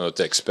just don't know what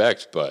to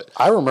expect. But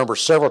I remember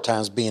several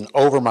times being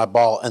over my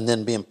ball and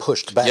then being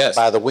pushed back Yes.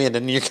 by the wind,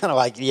 and you're kind of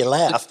like, you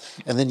laugh,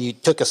 and then you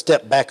took a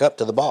step back up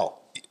to the ball.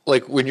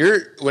 like when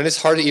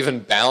it's hard to even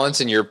balance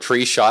in your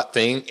pre-shot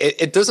thing,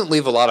 it doesn't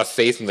leave a lot of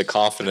faith in the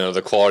confidence of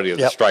the quality of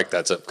the Yep. strike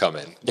that's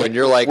upcoming. When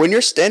you're like, When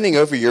you're standing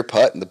over your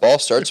putt and the ball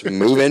starts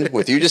moving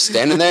with you just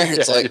standing there,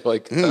 it's yeah,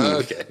 like, you're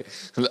okay,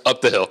 up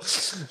the hill.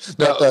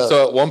 No,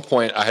 so at one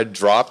point I had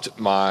dropped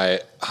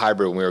my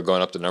hybrid when we were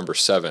going up to number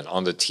 7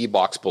 on the tee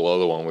box below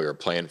the one we were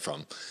playing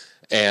from.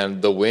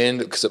 And the wind,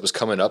 because it was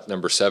coming up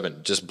number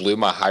 7, just blew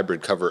my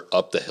hybrid cover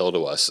up the hill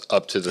to us,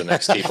 up to the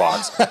next tee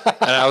box.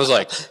 And I was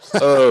like,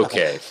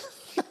 okay,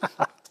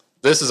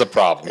 this is a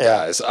problem,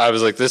 guys. I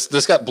was like,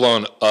 this got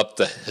blown up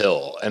the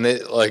hill. And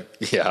I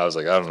was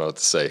like, I don't know what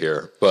to say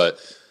here. But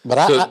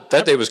I-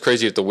 that day was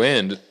crazy with the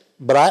wind.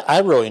 But I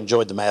really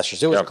enjoyed the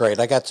Masters. It was Yep. great.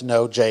 I got to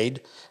know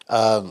Jade,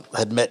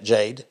 had met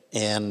Jade,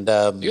 and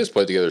You guys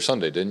played together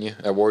Sunday, didn't you,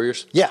 at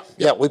Warriors? yeah,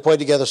 we played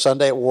together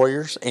Sunday at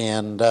Warriors,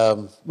 and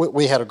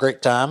we had a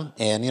great time.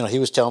 And he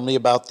was telling me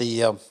about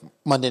the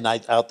Monday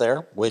night out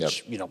there,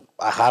 which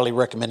I highly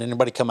recommend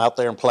anybody come out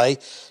there and play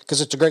because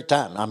it's a great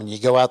time. I mean, you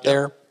go out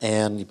there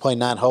and you play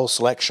 9 holes,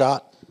 select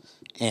shot.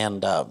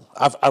 And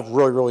I've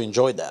really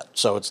enjoyed that.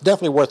 So it's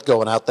definitely worth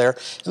going out there.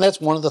 And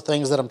that's one of the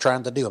things that I'm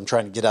trying to do. I'm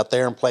trying to get out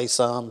there and play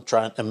some,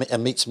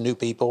 and meet some new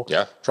people.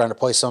 Yeah. Trying to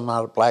play some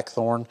out of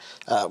Blackthorn.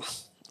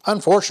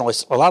 Unfortunately,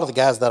 a lot of the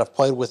guys that I've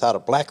played with out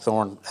of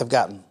Blackthorn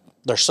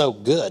they're so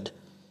good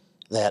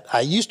that I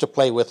used to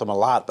play with them a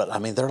lot, but I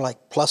mean, they're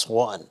like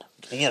 +1.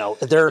 And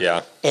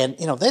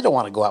they don't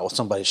want to go out with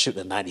somebody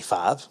shooting a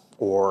 95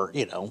 or,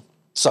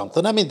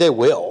 something. I mean, they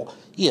will,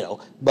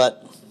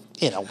 but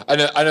I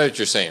know what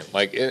you're saying.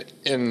 Like,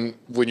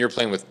 when you're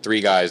playing with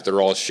 3 guys,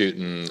 they're all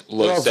shooting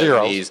low They're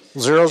all 70s.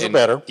 Zeros are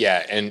better.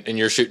 Yeah, and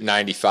you're shooting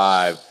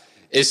 95.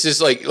 It's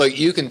just like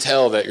you can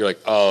tell that you're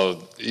like,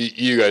 oh,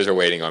 you guys are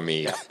waiting on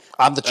me.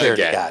 I'm the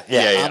charity Again. guy.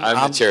 Yeah,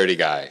 I'm the charity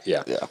guy.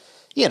 Yeah.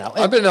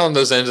 I've been on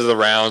those ends of the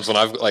rounds when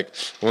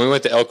we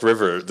went to Elk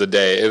River the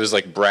day, it was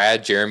like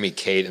Brad, Jeremy,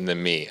 Kate, and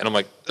then me. And I'm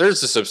like,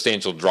 there's a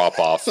substantial drop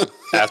off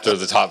after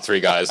the top 3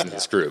 guys in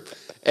this group.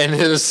 And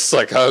it was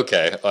like,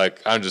 okay, like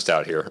I'm just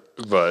out here.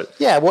 But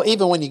yeah, well,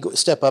 even when you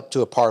step up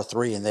to a par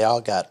 3 and they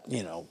all got,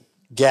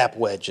 gap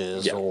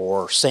wedges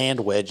or sand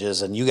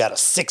wedges and you got a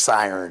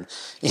 6-iron,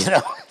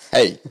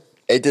 Hey,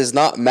 it does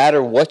not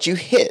matter what you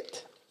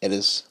hit. It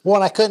is. Well,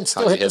 and I couldn't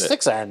still hit the hit it.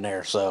 6-iron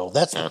there, so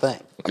that's the thing.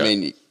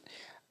 Okay.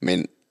 I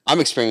mean, I'm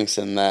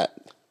experiencing that.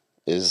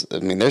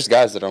 There's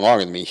guys that are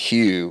longer than me.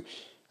 Hugh,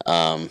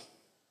 there's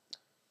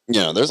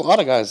a lot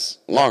of guys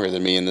longer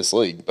than me in this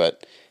league,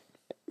 but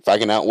if I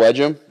can out wedge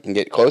them and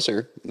get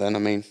closer, then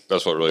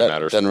that's what really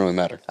matters. Doesn't really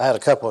matter. I had a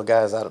couple of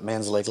guys out at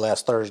Men's League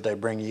last Thursday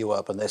bring you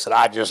up, and they said,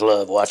 I just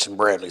love watching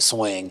Bradley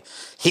swing.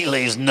 He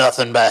leaves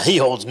nothing back. He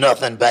holds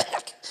nothing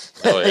back.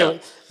 Oh, yeah.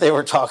 They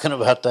were talking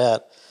about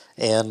that.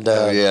 And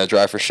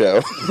dry for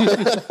show.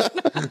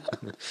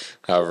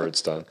 However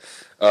it's done.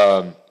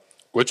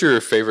 What's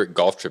your favorite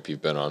golf trip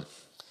you've been on?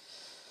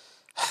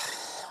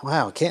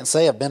 Wow, I can't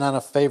say I've been on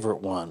a favorite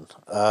one.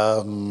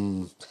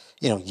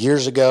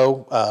 Years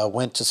ago,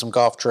 went on some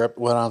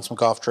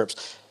golf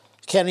trips.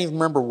 Can't even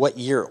remember what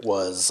year it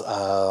was,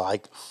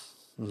 like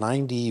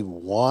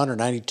 91 or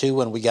 92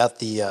 when we got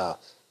the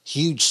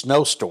huge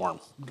snowstorm.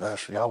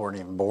 Gosh, y'all weren't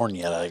even born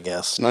yet, I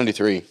guess.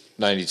 93.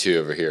 92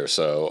 over here.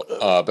 So,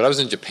 but I was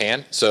in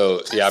Japan.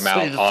 So yeah, I'm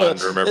out on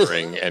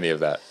remembering any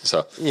of that.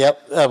 So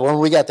Yep. When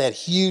we got that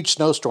huge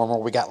snowstorm where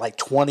we got like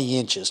 20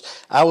 inches,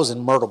 I was in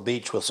Myrtle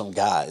Beach with some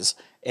guys.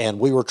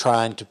 And we were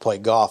trying to play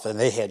golf, and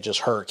they had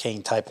just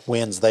hurricane-type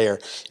winds there.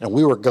 And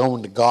we were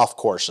going to golf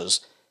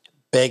courses,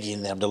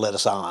 begging them to let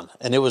us on.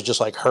 And it was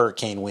just like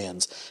hurricane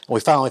winds. And we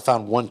finally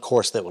found one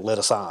course that would let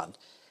us on.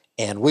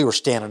 And we were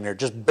standing there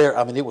just bare.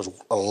 I mean, it was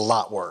a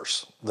lot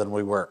worse than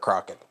we were at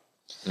Crockett.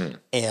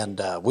 And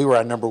we were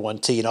on number 1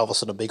 tee, and all of a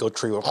sudden a big old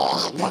tree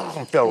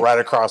fell right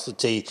across the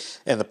tee,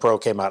 and the pro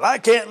came out. I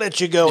can't let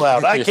you go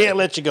out. I can't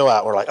let you go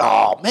out. We're like,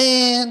 oh,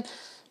 man.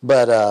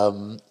 But,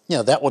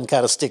 that one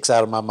kind of sticks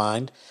out of my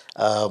mind.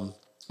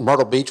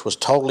 Myrtle Beach was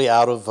totally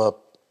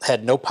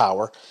had no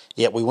power,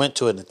 yet we went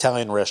to an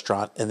Italian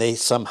restaurant, and they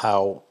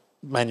somehow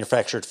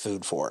manufactured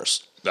food for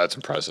us. that's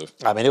impressive.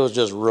 I mean, it was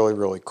just really,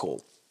 really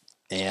cool.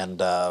 And,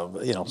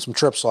 some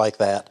trips like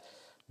that.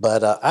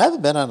 But I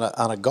haven't been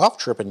on a golf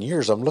trip in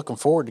years. I'm looking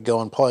forward to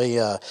go and play.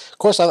 Of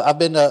course, I've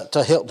been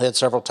to Hilton Head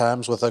several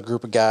times with a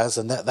group of guys,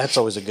 and that's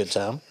always a good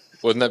time.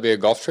 Wouldn't that be a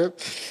golf trip?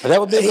 But that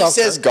would be a He golf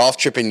says trip. golf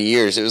trip in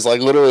years. It was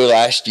like literally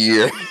last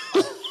year.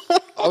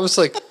 I was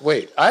like,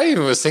 wait, I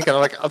even was thinking,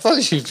 I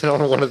thought you'd been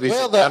on one of these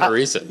kind of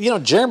recent.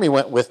 Jeremy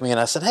went with me, and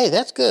I said, hey,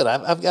 that's good.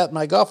 I've got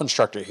my golf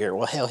instructor here.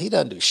 Well, hell, he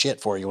doesn't do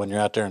shit for you when you're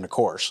out there in the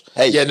course.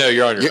 Hey, Yeah, no,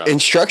 you're on your own.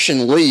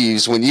 instruction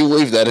leaves when you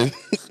leave that in.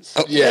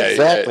 Yeah,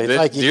 Exactly. Yeah.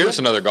 Like You're just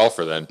another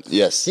golfer then.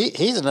 Yes.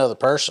 He's another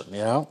person,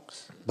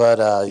 But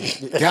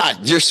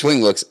God, your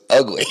swing looks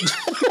ugly.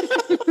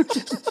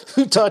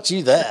 who taught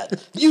you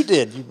that? You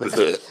did.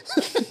 But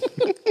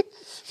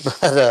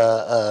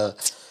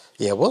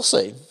yeah, we'll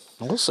see.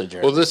 We'll see,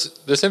 Jeremy. Well, this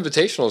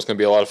invitational is going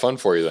to be a lot of fun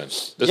for you then.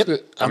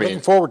 I'm looking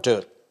forward to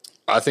it.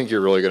 I think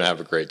you're really going to have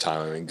a great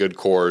time. I mean, good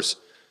course,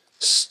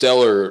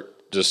 stellar,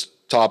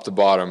 just top to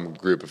bottom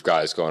group of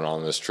guys going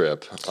on this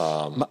trip.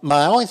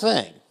 My only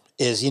thing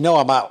is,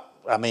 I'm out.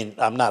 I mean,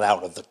 I'm not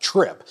out of the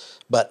trip,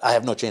 but I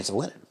have no chance of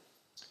winning.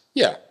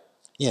 Yeah.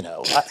 You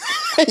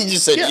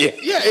just said yeah.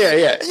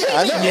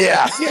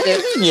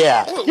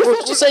 Yeah. You're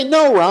supposed to say,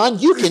 no, Ron,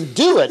 you can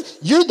do it.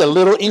 You're the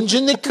little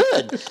engine that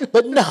could.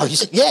 But no, you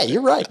say, yeah,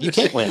 you're right. You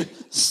can't win.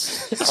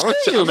 Screw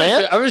you,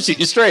 man. I'm going to shoot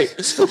you straight.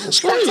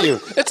 Screw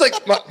you. It's like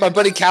my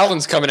buddy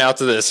Calvin's coming out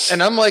to this,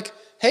 and I'm like,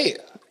 hey,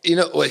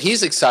 what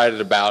he's excited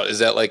about is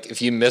that, like,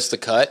 if you miss the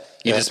cut,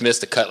 you just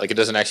missed the cut. Like, it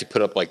doesn't actually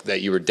put up, like, that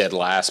you were dead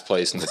last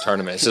place in the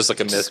tournament. It's just like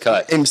a missed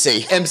cut.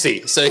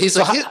 MC. So he's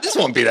like, this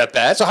won't be that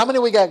bad. So how many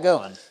we got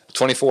going?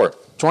 24.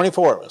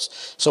 24 of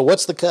us. So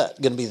what's the cut?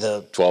 Going to be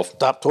the 12.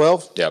 Top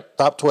 12? Yep.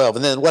 Top 12.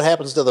 And then what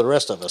happens to the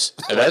rest of us?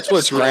 And that's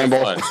what's really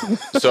fun.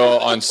 So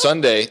on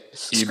Sunday,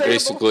 you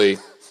basically,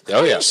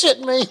 oh Are yeah, you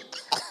shitting me?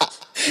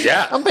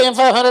 yeah. I'm paying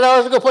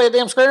 $500 to go play a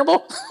damn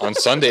scramble? On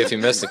Sunday, if you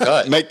miss the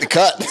cut, Make the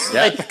cut.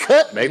 yeah, Make the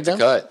cut. Make the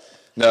cut.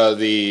 No,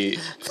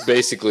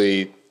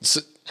 basically,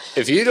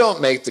 if you don't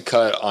make the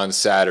cut on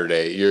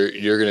Saturday,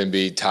 you're going to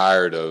be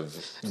tired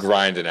of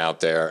grinding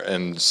out there.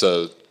 And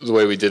so the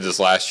way we did this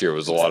last year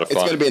was a lot of fun.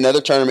 It's going to be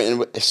another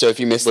tournament. So if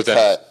you miss the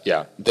that, cut,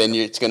 yeah, then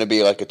it's going to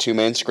be like a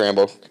 2-man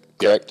scramble,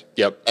 correct?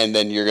 Yep. And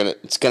then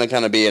it's going to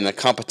kind of be in a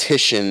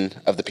competition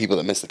of the people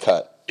that miss the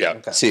cut. Yeah.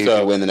 See who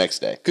can win the next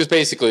day. Because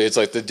basically, it's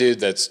like the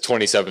dude that's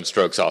 27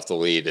 strokes off the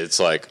lead. It's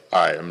like,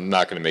 all right, I'm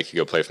not going to make you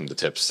go play from the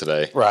tips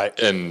today, Right.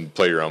 And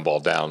play your own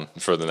ball down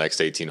for the next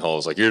 18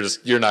 holes. Like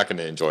you're not going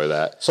to enjoy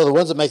that. So the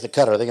ones that make the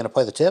cut, are they going to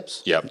play the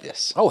tips? Yep.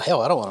 Yes. Oh,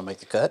 hell, I don't want to make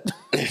the cut.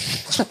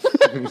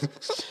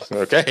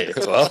 Okay.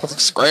 Well,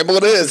 Scramble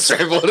it is.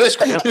 scramble it is.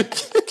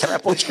 Can I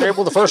play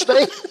scramble the first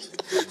day?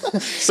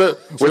 So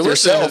with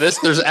listening to this,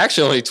 there's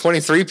actually only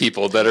 23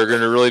 people that are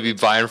going to really be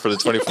vying for the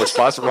 24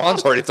 spots.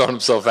 Ron's already thrown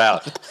himself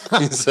out.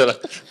 He said,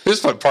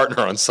 "Who's my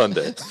partner on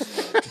Sunday?"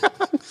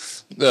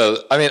 No,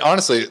 I mean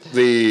honestly,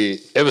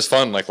 it was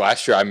fun. Like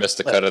last year, I missed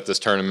the cut at this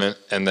tournament,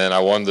 and then I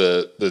won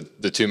the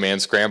 2-man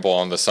scramble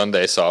on the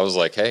Sunday. So I was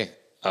like, "Hey,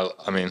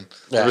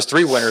 there was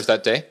 3 winners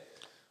that day: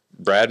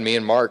 Brad, me,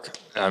 and Mark."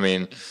 I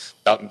mean,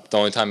 about the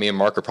only time me and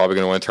Mark are probably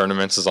going to win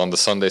tournaments is on the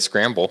Sunday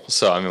scramble.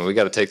 So I mean, we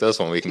got to take those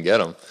when we can get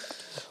them.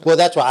 Well,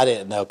 that's why I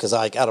didn't know, because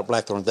like out of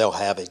Blackthorn, they'll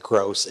have a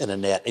gross and a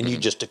net, and you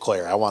just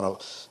declare, I want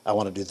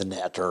to do the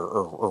net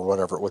or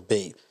whatever it would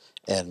be,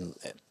 and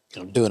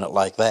doing it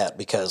like that,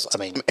 because I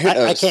mean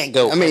I can't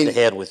go head to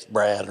head with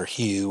Brad or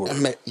Hugh.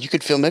 You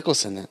could Phil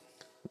Mickelson it.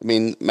 I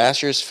mean,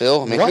 Masters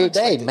Phil. I mean, One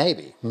day,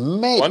 maybe.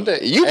 One day,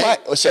 You might.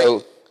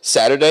 So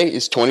Saturday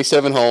is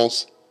 27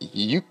 holes.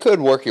 You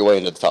could work your way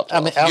into the top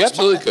 12. I mean, You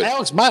absolutely could.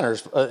 Alex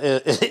Miners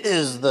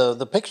is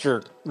the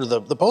picture,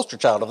 the poster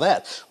child of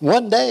that.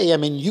 One day, I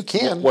mean, you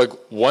can. like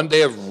one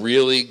day of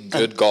really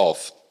good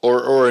golf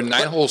or a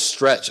 9-hole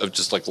stretch of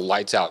just like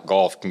lights out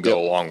golf can go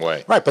a long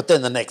way. Right, but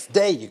then the next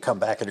day you come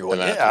back and you're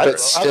like, but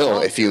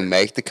still, if you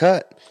make the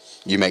cut,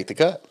 you make the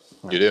cut.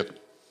 You do.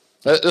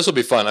 This will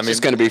be fun. I mean, It's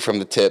going to be from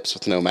the tips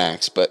with no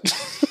max, but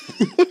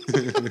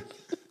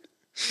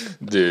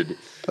dude,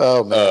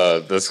 oh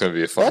man, that's going to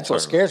be a fun. that's what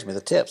tournament. scares me.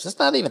 The tips. It's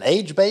not even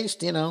age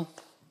based,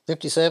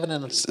 57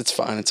 and it's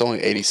fine. It's only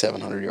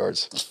 8,700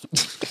 yards.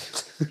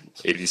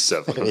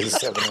 87.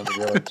 8,700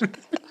 yards.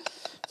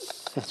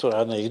 That's what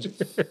I need.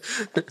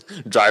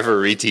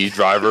 Driver, retee,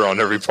 driver on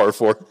every par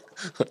 4.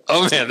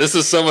 Oh man, this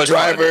is so much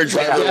Driver, fun.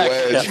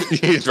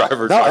 wedge.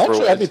 driver, No, driver. actually,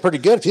 wedge. that'd be pretty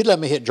good if you'd let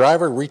me hit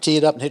driver, retee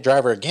it up, and hit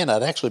driver again.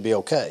 I'd actually be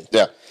okay.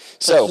 Yeah.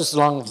 So, Just as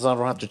long as I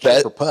don't have to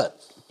check for putt.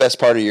 best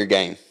part of your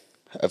game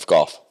of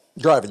golf.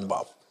 Driving the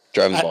ball.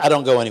 Driving the ball. I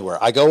don't go anywhere.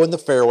 I go in the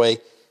fairway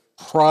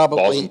Balls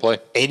probably in play.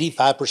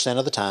 85%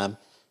 of the time,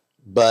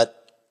 but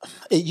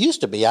it used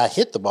to be I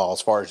hit the ball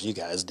as far as you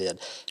guys did.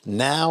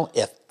 Now,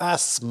 if I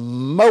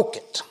smoke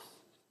it,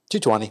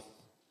 220.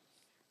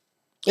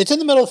 It's in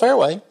the middle of the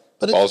fairway,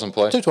 but it's Balls in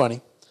play.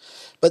 220.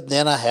 But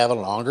then I have a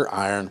longer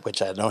iron,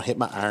 which I don't hit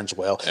my irons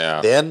well.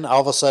 Yeah. Then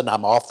all of a sudden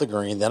I'm off the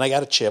green. Then I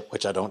got a chip,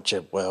 which I don't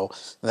chip well.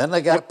 Then I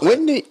got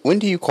When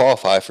do you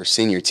qualify for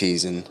senior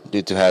tees in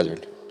due to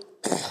hazard?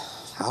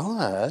 I don't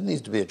know. That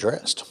needs to be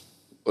addressed.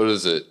 What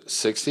is it?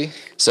 60?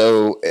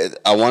 So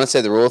I want to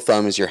say the rule of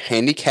thumb is your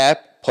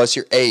handicap plus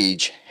your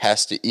age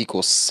has to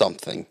equal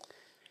something.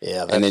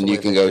 Yeah, that's And then the you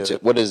way can they go do to,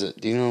 it. what is it?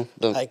 Do you know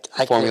the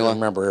I formula? can't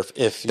remember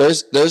if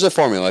There's a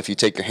formula. If you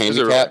take your it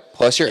handicap right?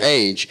 plus your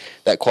age,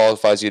 that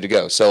qualifies you to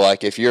go. So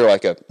like if you're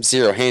like a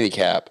 0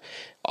 handicap,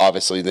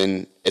 obviously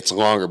then it's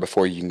longer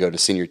before you can go to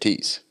senior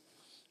tees.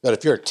 But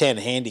if you're a 10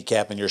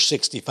 handicap and you're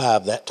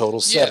 65, that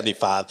totals Yeah.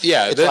 75.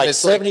 Yeah, it's then like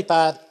it's like-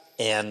 75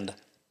 and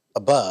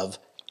above.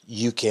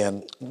 You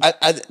can.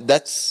 I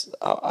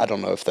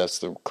don't know if that's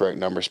the correct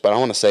numbers, but I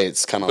want to say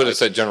it's kind of But like,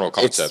 it's a general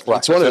concept. It's one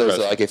of those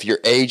interesting. like if your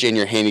age and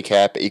your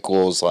handicap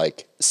equals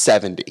like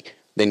 70,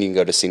 then you can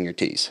go to senior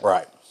tees.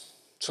 Right.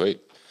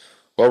 Sweet.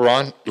 Well,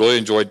 Ron, really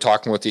enjoyed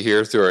talking with you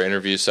here through our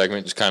interview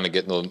segment, just kind of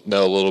getting to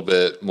know a little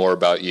bit more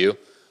about you.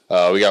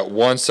 We got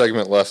one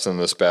segment left in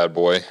this bad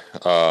boy.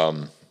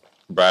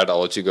 Brad, I'll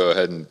let you go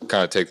ahead and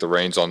kind of take the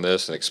reins on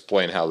this and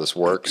explain how this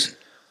works.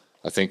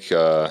 I think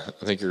you're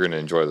going to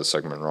enjoy this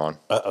segment, Ron.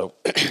 Uh-oh.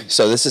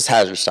 So this is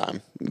hazards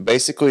time.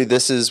 Basically,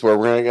 this is where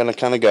we're going to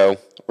kind of go.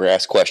 We're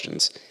ask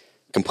questions,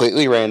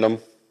 completely random.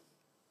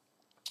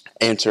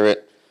 Answer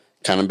it.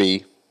 Kind of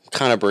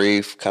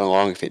brief, kind of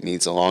long. If it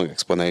needs a long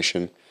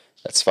explanation,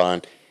 that's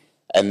fine.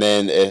 And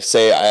then if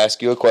say I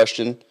ask you a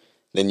question,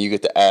 then you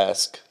get to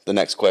ask the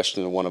next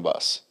question to one of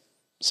us.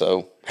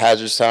 So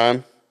hazards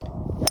time.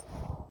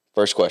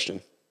 First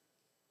question.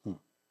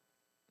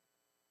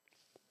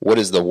 What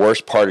is the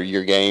worst part of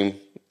your game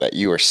that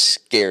you are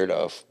scared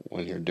of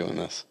when you're doing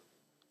this?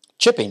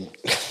 Chipping.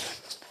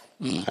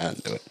 I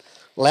didn't do it.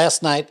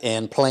 Last night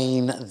and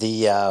playing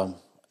the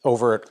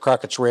over at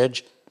Crockett's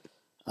Ridge,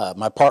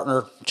 My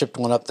partner chipped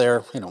one up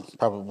there,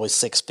 probably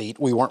 6 feet.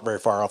 We weren't very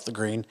far off the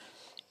green.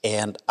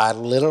 And I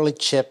literally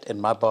chipped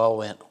and my ball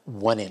went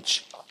 1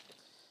 inch.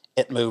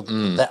 It moved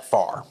that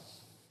far.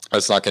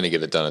 That's not going to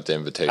get it done at the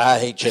invitation. I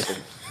hate chipping.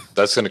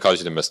 That's going to cause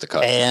you to miss the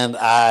cut. And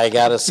I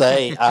got to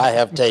say, I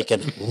have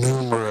taken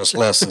numerous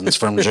lessons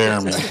from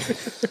Jeremy.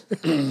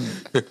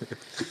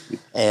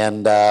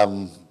 And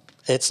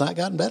it's not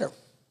gotten better.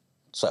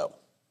 So.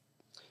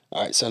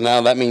 All right, so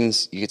now that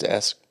means you get to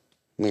ask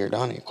me or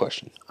Donnie a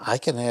question. I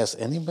can ask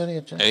anybody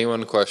a question.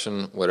 Anyone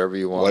question, whatever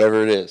you want.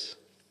 Whatever it is.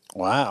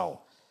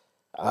 Wow.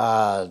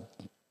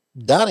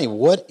 Donnie,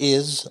 what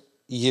is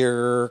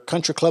your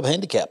country club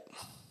handicap?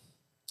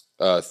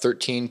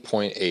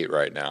 13.8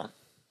 right now.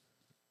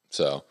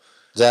 So.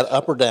 Is that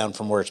up or down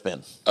from where it's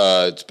been?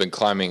 It's been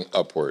climbing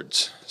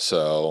upwards.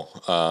 So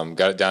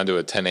got it down to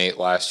a 10.8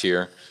 last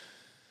year.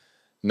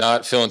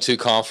 Not feeling too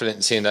confident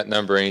in seeing that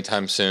number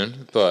anytime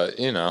soon, but,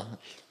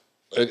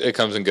 it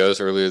comes and goes.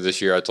 Earlier this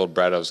year, I told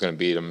Brad I was going to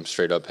beat him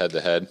straight up head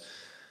to head.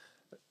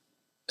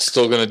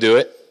 Still going to do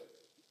it.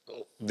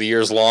 The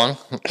year's long,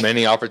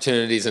 many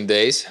opportunities and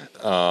days,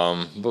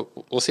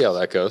 but we'll see how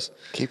that goes.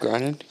 Keep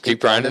grinding. Keep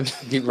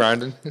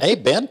grinding. Hey,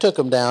 Ben took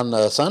him down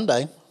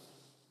Sunday.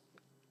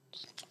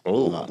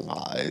 Oh,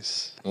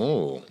 Nice.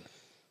 oh!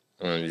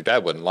 Your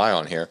dad wouldn't lie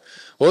on here.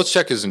 Well, let's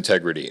check his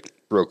integrity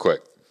real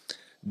quick.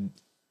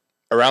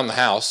 Around the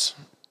house,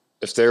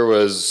 if there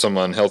was some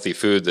unhealthy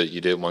food that you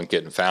didn't want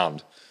getting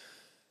found,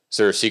 is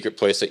there a secret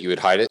place that you would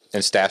hide it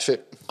and stash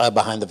it?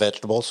 Behind the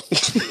vegetables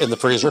in the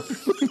freezer.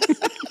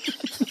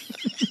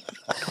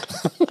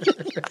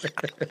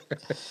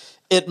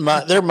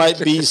 There might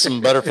be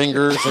some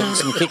Butterfingers and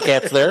some Kit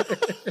Kats there.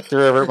 If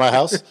they're ever at my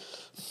house.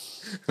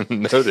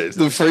 Noted.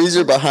 The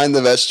freezer behind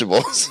the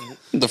vegetables.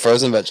 The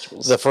frozen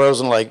vegetables. The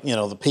frozen,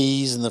 the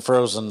peas and the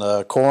frozen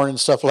corn and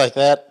stuff like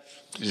that.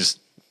 Just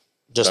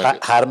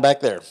Hide them back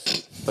there.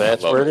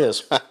 That's where it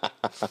is.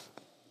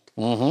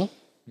 All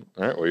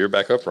right. Well, you're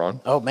back up,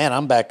 Ron. Oh, man,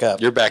 I'm back up.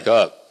 You're back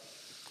up.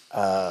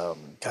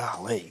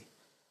 Golly.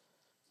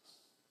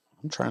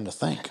 I'm trying to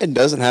think. It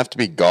doesn't have to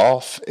be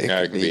golf. It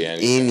Yeah, could be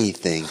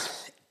anything.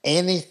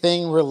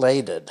 Anything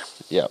related.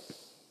 Yep.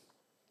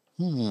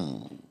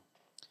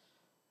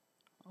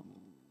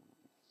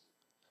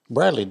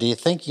 Bradley, do you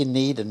think you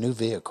need a new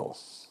vehicle?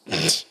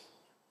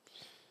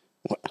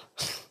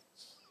 What?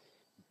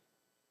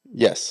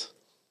 Yes.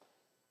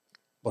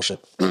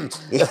 Bullshit.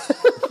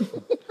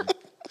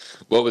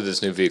 What would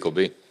this new vehicle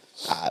be?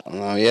 I don't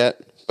know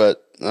yet,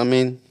 but I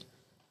mean,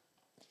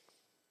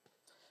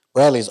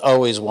 Bradley's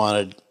always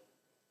wanted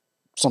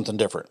something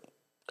different.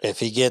 If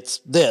he gets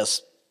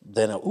this,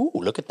 then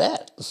look at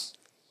that.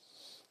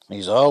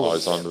 He's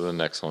always On to the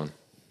next one.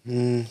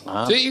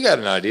 So you got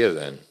an idea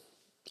then?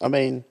 I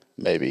mean,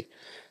 maybe.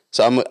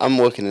 So I'm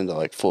looking into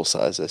like full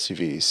size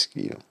SUVs,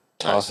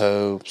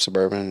 Tahoe,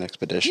 Suburban,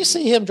 Expedition. You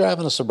see him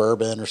driving a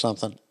Suburban or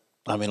something?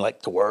 I mean,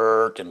 like to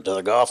work and to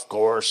the golf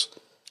course.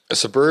 A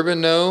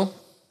Suburban, no.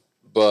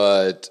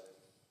 But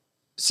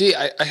see,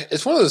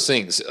 it's one of those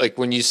things. Like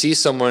when you see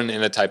someone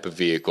in a type of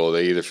vehicle,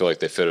 they either feel like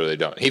they fit or they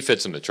don't. He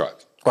fits in the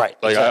truck. Right.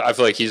 Like exactly. I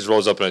feel like he just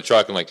rolls up in a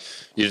truck and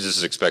you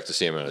just expect to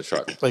see him in a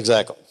truck.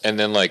 Exactly. And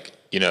then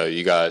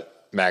you got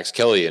Max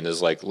Kelly in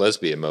his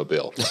lesbian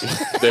mobile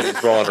that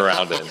he's rolling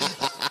around in.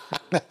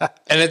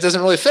 And it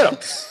doesn't really fit him.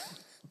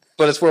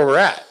 But it's where we're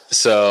at.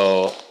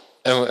 So,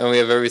 and we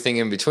have everything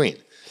in between.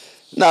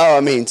 No, I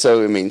mean,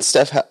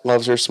 Steph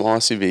loves her small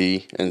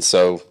SUV, and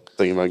so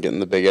thinking about getting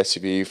the big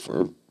SUV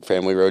for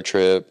family road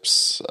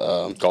trips,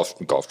 Golf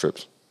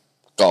trips.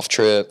 golf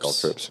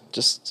trips,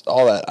 just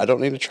all that. I don't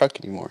need a truck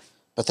anymore.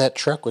 But that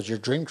truck was your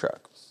dream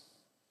truck.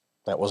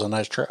 That was a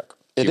nice truck.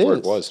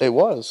 Keyword was. It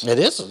was. It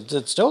is.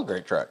 It's still a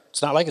great truck.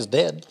 It's not like it's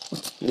dead.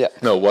 Yeah.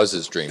 No, it was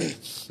his dream.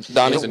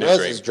 Donnie, It's a It new was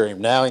dream. his dream.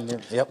 Now,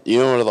 yep. you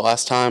know when the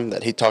last time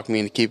that he talked me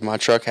into keeping my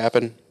truck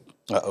happened?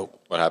 Uh-oh.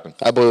 What happened?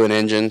 I blew an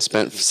engine,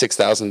 spent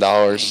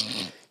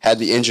 $6,000, had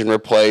the engine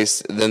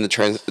replaced, then the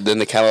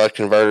catalytic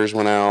converters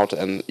went out,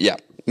 and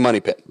money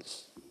pit.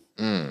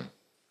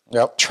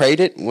 Yep. Trade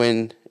it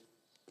when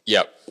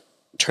Yep.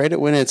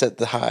 it's at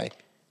the high.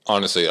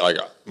 Honestly,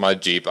 my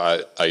Jeep,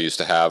 I used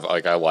to have,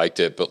 I liked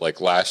it, but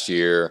last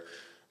year,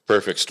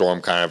 perfect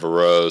storm kind of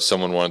arose.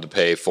 Someone wanted to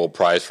pay full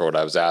price for what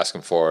I was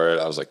asking for it.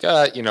 I was like,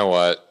 you know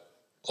what?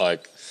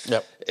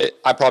 Yep.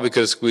 I probably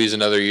could have squeezed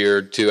another year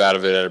or two out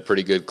of it at a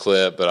pretty good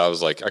clip, but I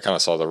was I kind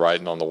of saw the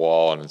writing on the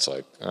wall, and it's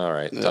all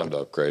right, time to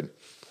upgrade.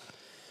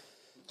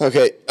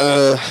 Okay,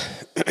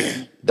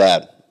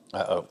 Dad,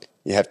 Uh-oh.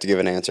 you have to give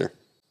an answer.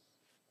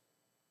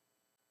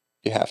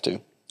 You have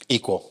to.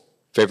 Equal.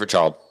 Favorite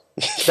child?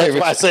 That's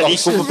why I said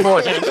equal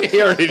before.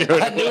 He already knew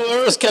I knew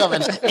it was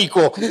coming.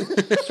 Equal.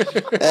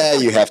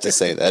 You have to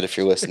say that if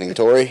you're listening,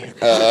 Tori.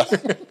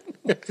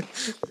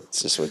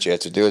 It's just what you have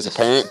to do as a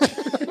parent.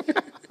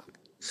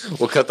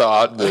 We'll cut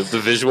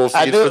the visual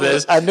I feed knew for it this.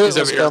 was- I knew it He's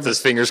over was here with coming. his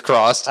fingers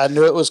crossed. I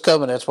knew it was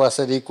coming. That's why I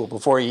said equal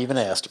before you even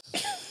asked.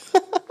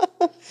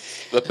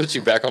 That puts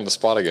you back on the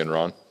spot again,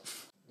 Ron.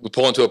 We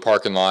pull into a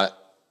parking lot.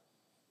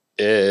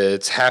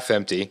 It's half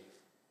empty,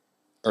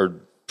 or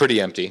pretty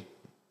empty.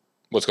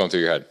 What's going through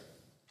your head?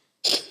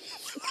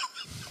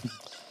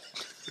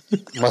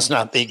 Must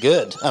not be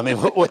good. I mean,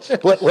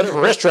 whatever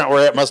restaurant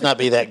we're at must not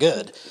be that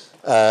good.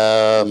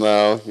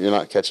 No, you're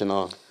not catching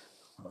on.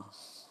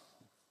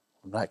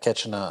 I'm not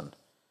catching on.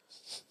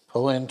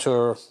 Pull into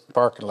a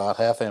parking lot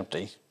half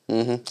empty.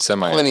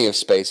 Semi. Plenty of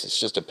space. It's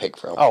just a pig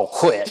from. Oh,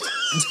 quit.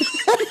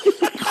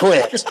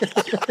 Quit.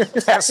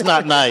 That's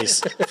not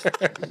nice.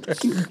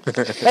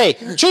 Hey,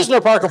 choosing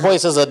a parking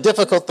place is a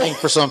difficult thing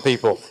for some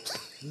people.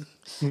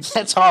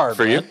 That's hard.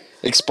 For you? man.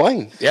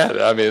 Explain. Yeah,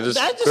 I mean, there's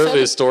I just clearly a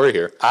haven't- story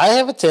here. I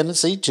have a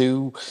tendency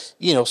to,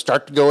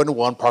 start to go into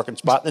one parking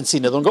spot and then see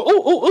another one go,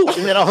 ooh,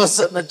 and then all of a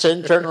sudden I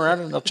turn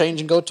around and I'll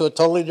change and go to a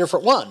totally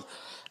different one.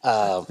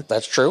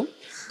 That's true.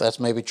 That's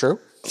maybe true.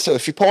 So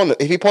if he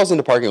pulls in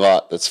the parking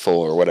lot that's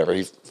full or whatever,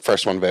 he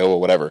first one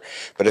available, whatever.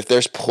 But if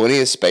there's plenty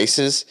of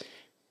spaces,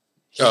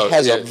 he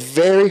has a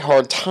very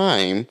hard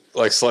time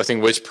Like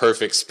selecting which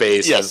perfect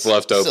space is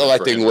left open.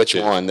 selecting which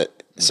one that.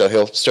 So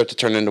he'll start to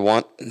turn into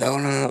one.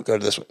 No, go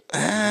to this one.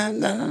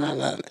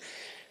 No.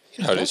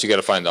 You got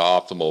to find the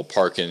optimal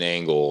parking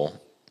angle,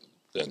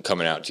 then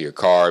coming out to your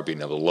car, being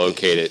able to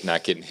locate it,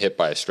 not getting hit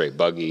by a straight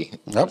buggy.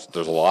 Yep.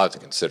 There's a lot to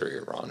consider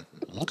here, Ron.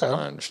 Okay.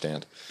 I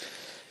understand.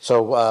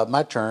 So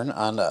my turn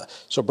on.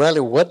 So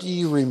Bradley, what do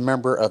you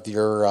remember of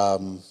your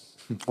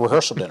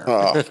rehearsal dinner?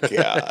 Oh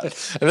God.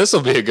 And this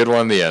will be a good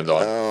one in the end.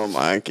 Oh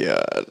my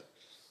God.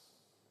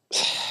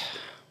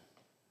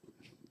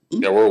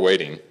 Yeah, we're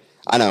waiting.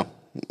 I know.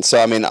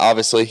 So I mean,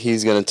 obviously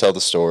he's going to tell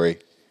the story.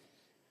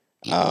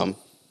 I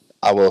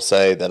will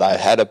say that I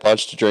had a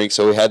bunch to drink,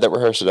 so we had that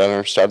rehearsal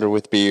dinner. Started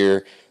with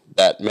beer.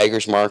 That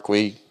Maker's Mark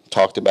we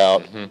talked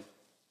about.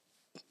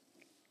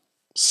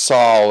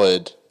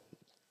 Solid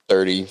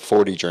 30,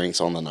 40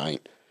 drinks on the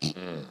night.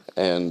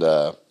 And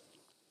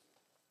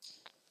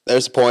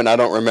there's a point I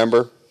don't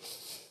remember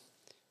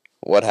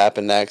what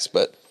happened next,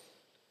 but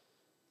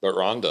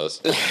Ron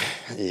does.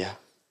 yeah.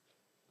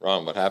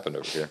 Ron, what happened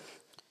over here?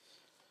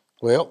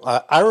 Well,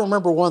 I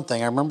remember one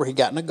thing. I remember he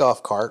got in a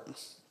golf cart,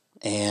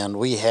 and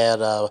we had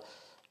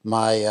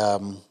my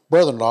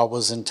brother-in-law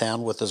was in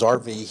town with his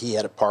RV. He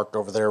had it parked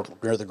over there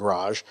near the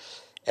garage,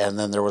 and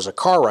then there was a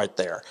car right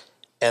there,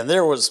 and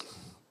there was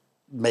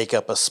make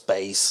up a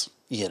space,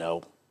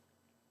 5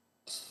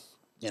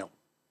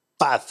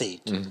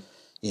 feet,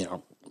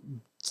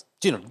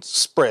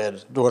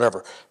 spread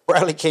whatever.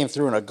 Bradley came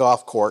through in a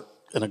golf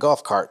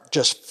cart,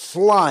 just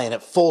flying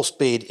at full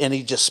speed, and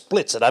he just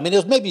splits it. I mean, it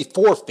was maybe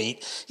 4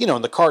 feet,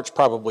 and the cart's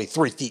probably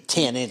 3 feet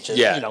 10 inches.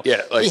 Yeah.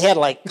 He had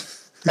like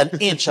an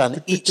inch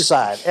on each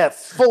side at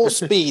full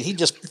speed. He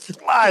just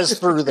flies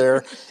through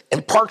there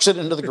and parks it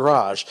into the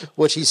garage,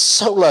 which he's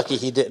so lucky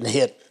he didn't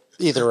hit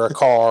either a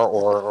car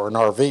or an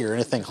RV or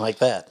anything like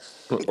that.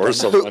 Or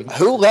someone.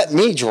 Who let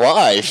me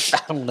drive?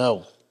 I don't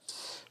know.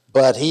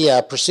 But he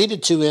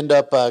proceeded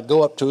to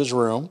go up to his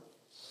room,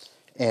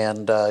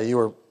 and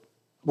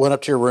went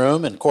up to your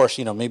room, and of course,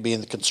 me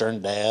being the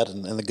concerned dad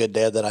and the good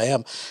dad that I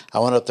am, I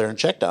went up there and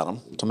checked on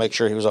him to make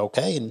sure he was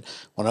okay. And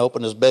when I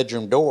opened his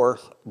bedroom door,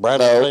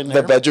 Bradley was in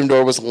there. The bedroom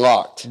door was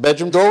locked.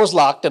 Bedroom door was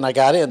locked, and I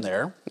got in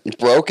there. You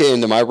broke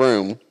into my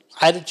room.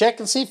 I had to check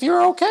and see if you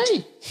were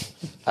okay.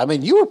 I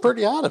mean, you were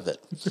pretty out of it.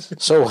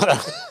 So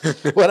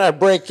when I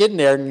break in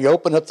there and you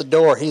open up the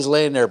door, he's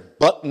laying there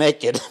butt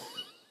naked,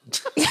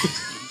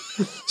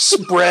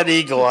 spread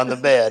eagle on the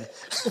bed.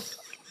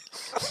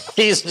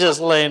 He's just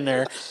laying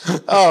there.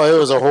 Oh, it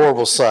was a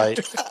horrible sight.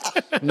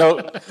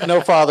 No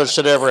father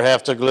should ever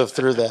have to live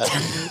through that.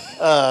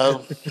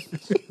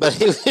 But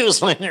he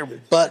was laying there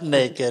butt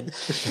naked,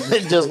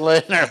 just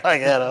laying there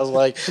like that. I was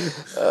like,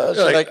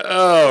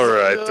 all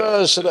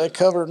right. should I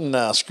cover it?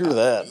 No, screw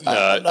that.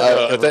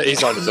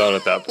 He's on his own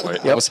at that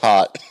point. It was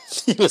hot.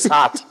 He was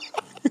hot.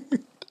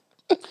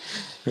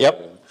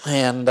 Yep.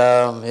 And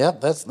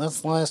that's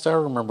the last I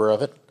remember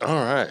of it.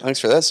 All right. Thanks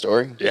for that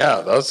story.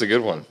 Yeah, that was a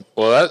good one.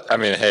 Well,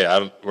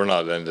 we're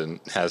not ending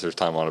Hazard's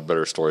time on a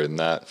better story than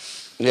that.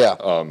 Yeah.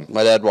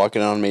 My dad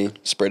walking on me,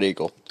 spread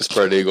eagle.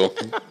 Spread eagle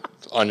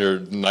on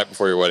your night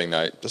before your wedding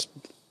night. Just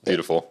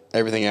beautiful.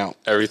 Everything out.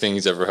 Everything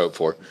he's ever hoped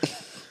for.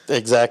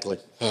 Exactly.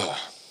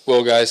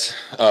 Well, guys,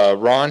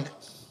 Ron,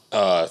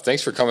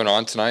 thanks for coming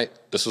on tonight.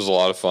 This was a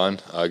lot of fun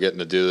getting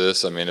to do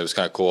this. I mean, it was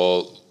kind of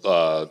cool.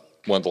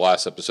 One of the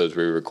last episodes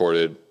we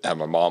recorded had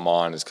my mom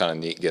on. It's kind of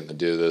neat getting to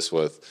do this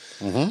with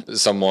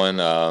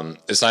someone.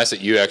 It's nice that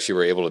you actually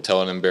were able to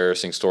tell an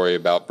embarrassing story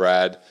about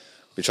Brad.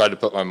 We tried to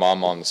put my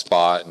mom on the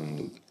spot,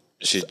 and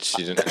she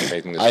didn't have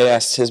anything to I say.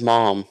 asked his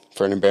mom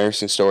for an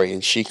embarrassing story,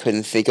 and she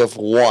couldn't think of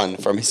one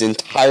from his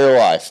entire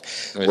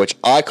life, which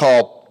I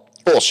call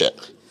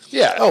bullshit.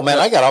 Yeah. Oh, man,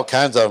 I got all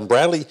kinds of them.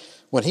 Bradley,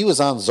 when he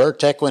was on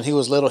Zyrtec when he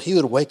was little, he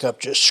would wake up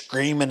just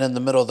screaming in the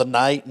middle of the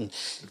night and,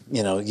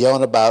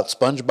 yelling about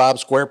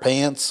SpongeBob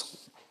SquarePants.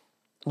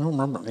 I don't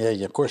remember.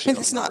 Yeah, of course you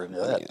don't remember any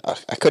of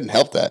that. I couldn't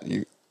help that.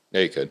 Yeah,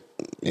 you could.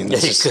 Yeah,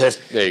 you could.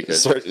 Yeah, you could.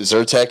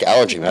 Zyrtec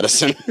allergy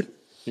medicine.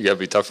 You got to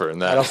be tougher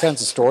than I had all that.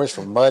 kinds of stories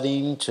from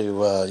mudding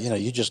to,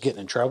 you just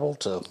getting in trouble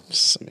to.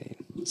 It's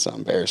not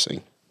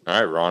embarrassing. All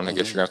right, Ron. I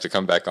guess you're gonna have to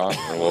come back on.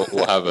 And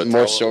we'll have a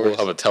More we'll stories.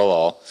 have a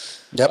tell-all.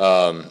 Yep.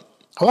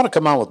 I want to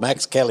come on with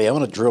Max Kelly. I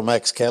want to drill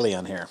Max Kelly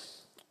on here.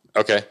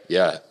 Okay.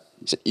 Yeah.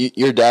 So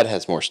your dad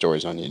has more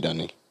stories on you, doesn't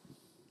he?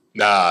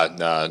 Nah,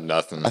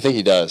 nothing. I think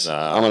he does.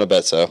 Nah. I'm gonna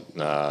bet so.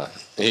 Nah.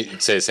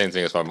 He'd say the same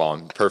thing as my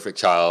mom. Perfect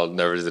child,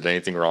 never did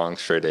anything wrong,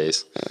 straight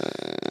A's,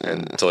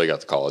 until he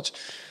got to college.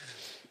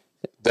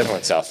 Then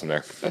went south from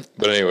there.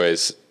 But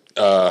anyways,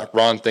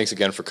 Ron, thanks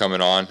again for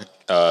coming on.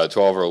 To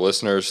all of our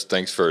listeners,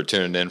 thanks for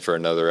tuning in for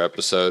another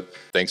episode.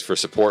 Thanks for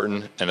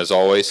supporting, and as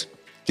always,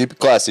 Keep it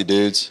classy,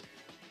 dudes.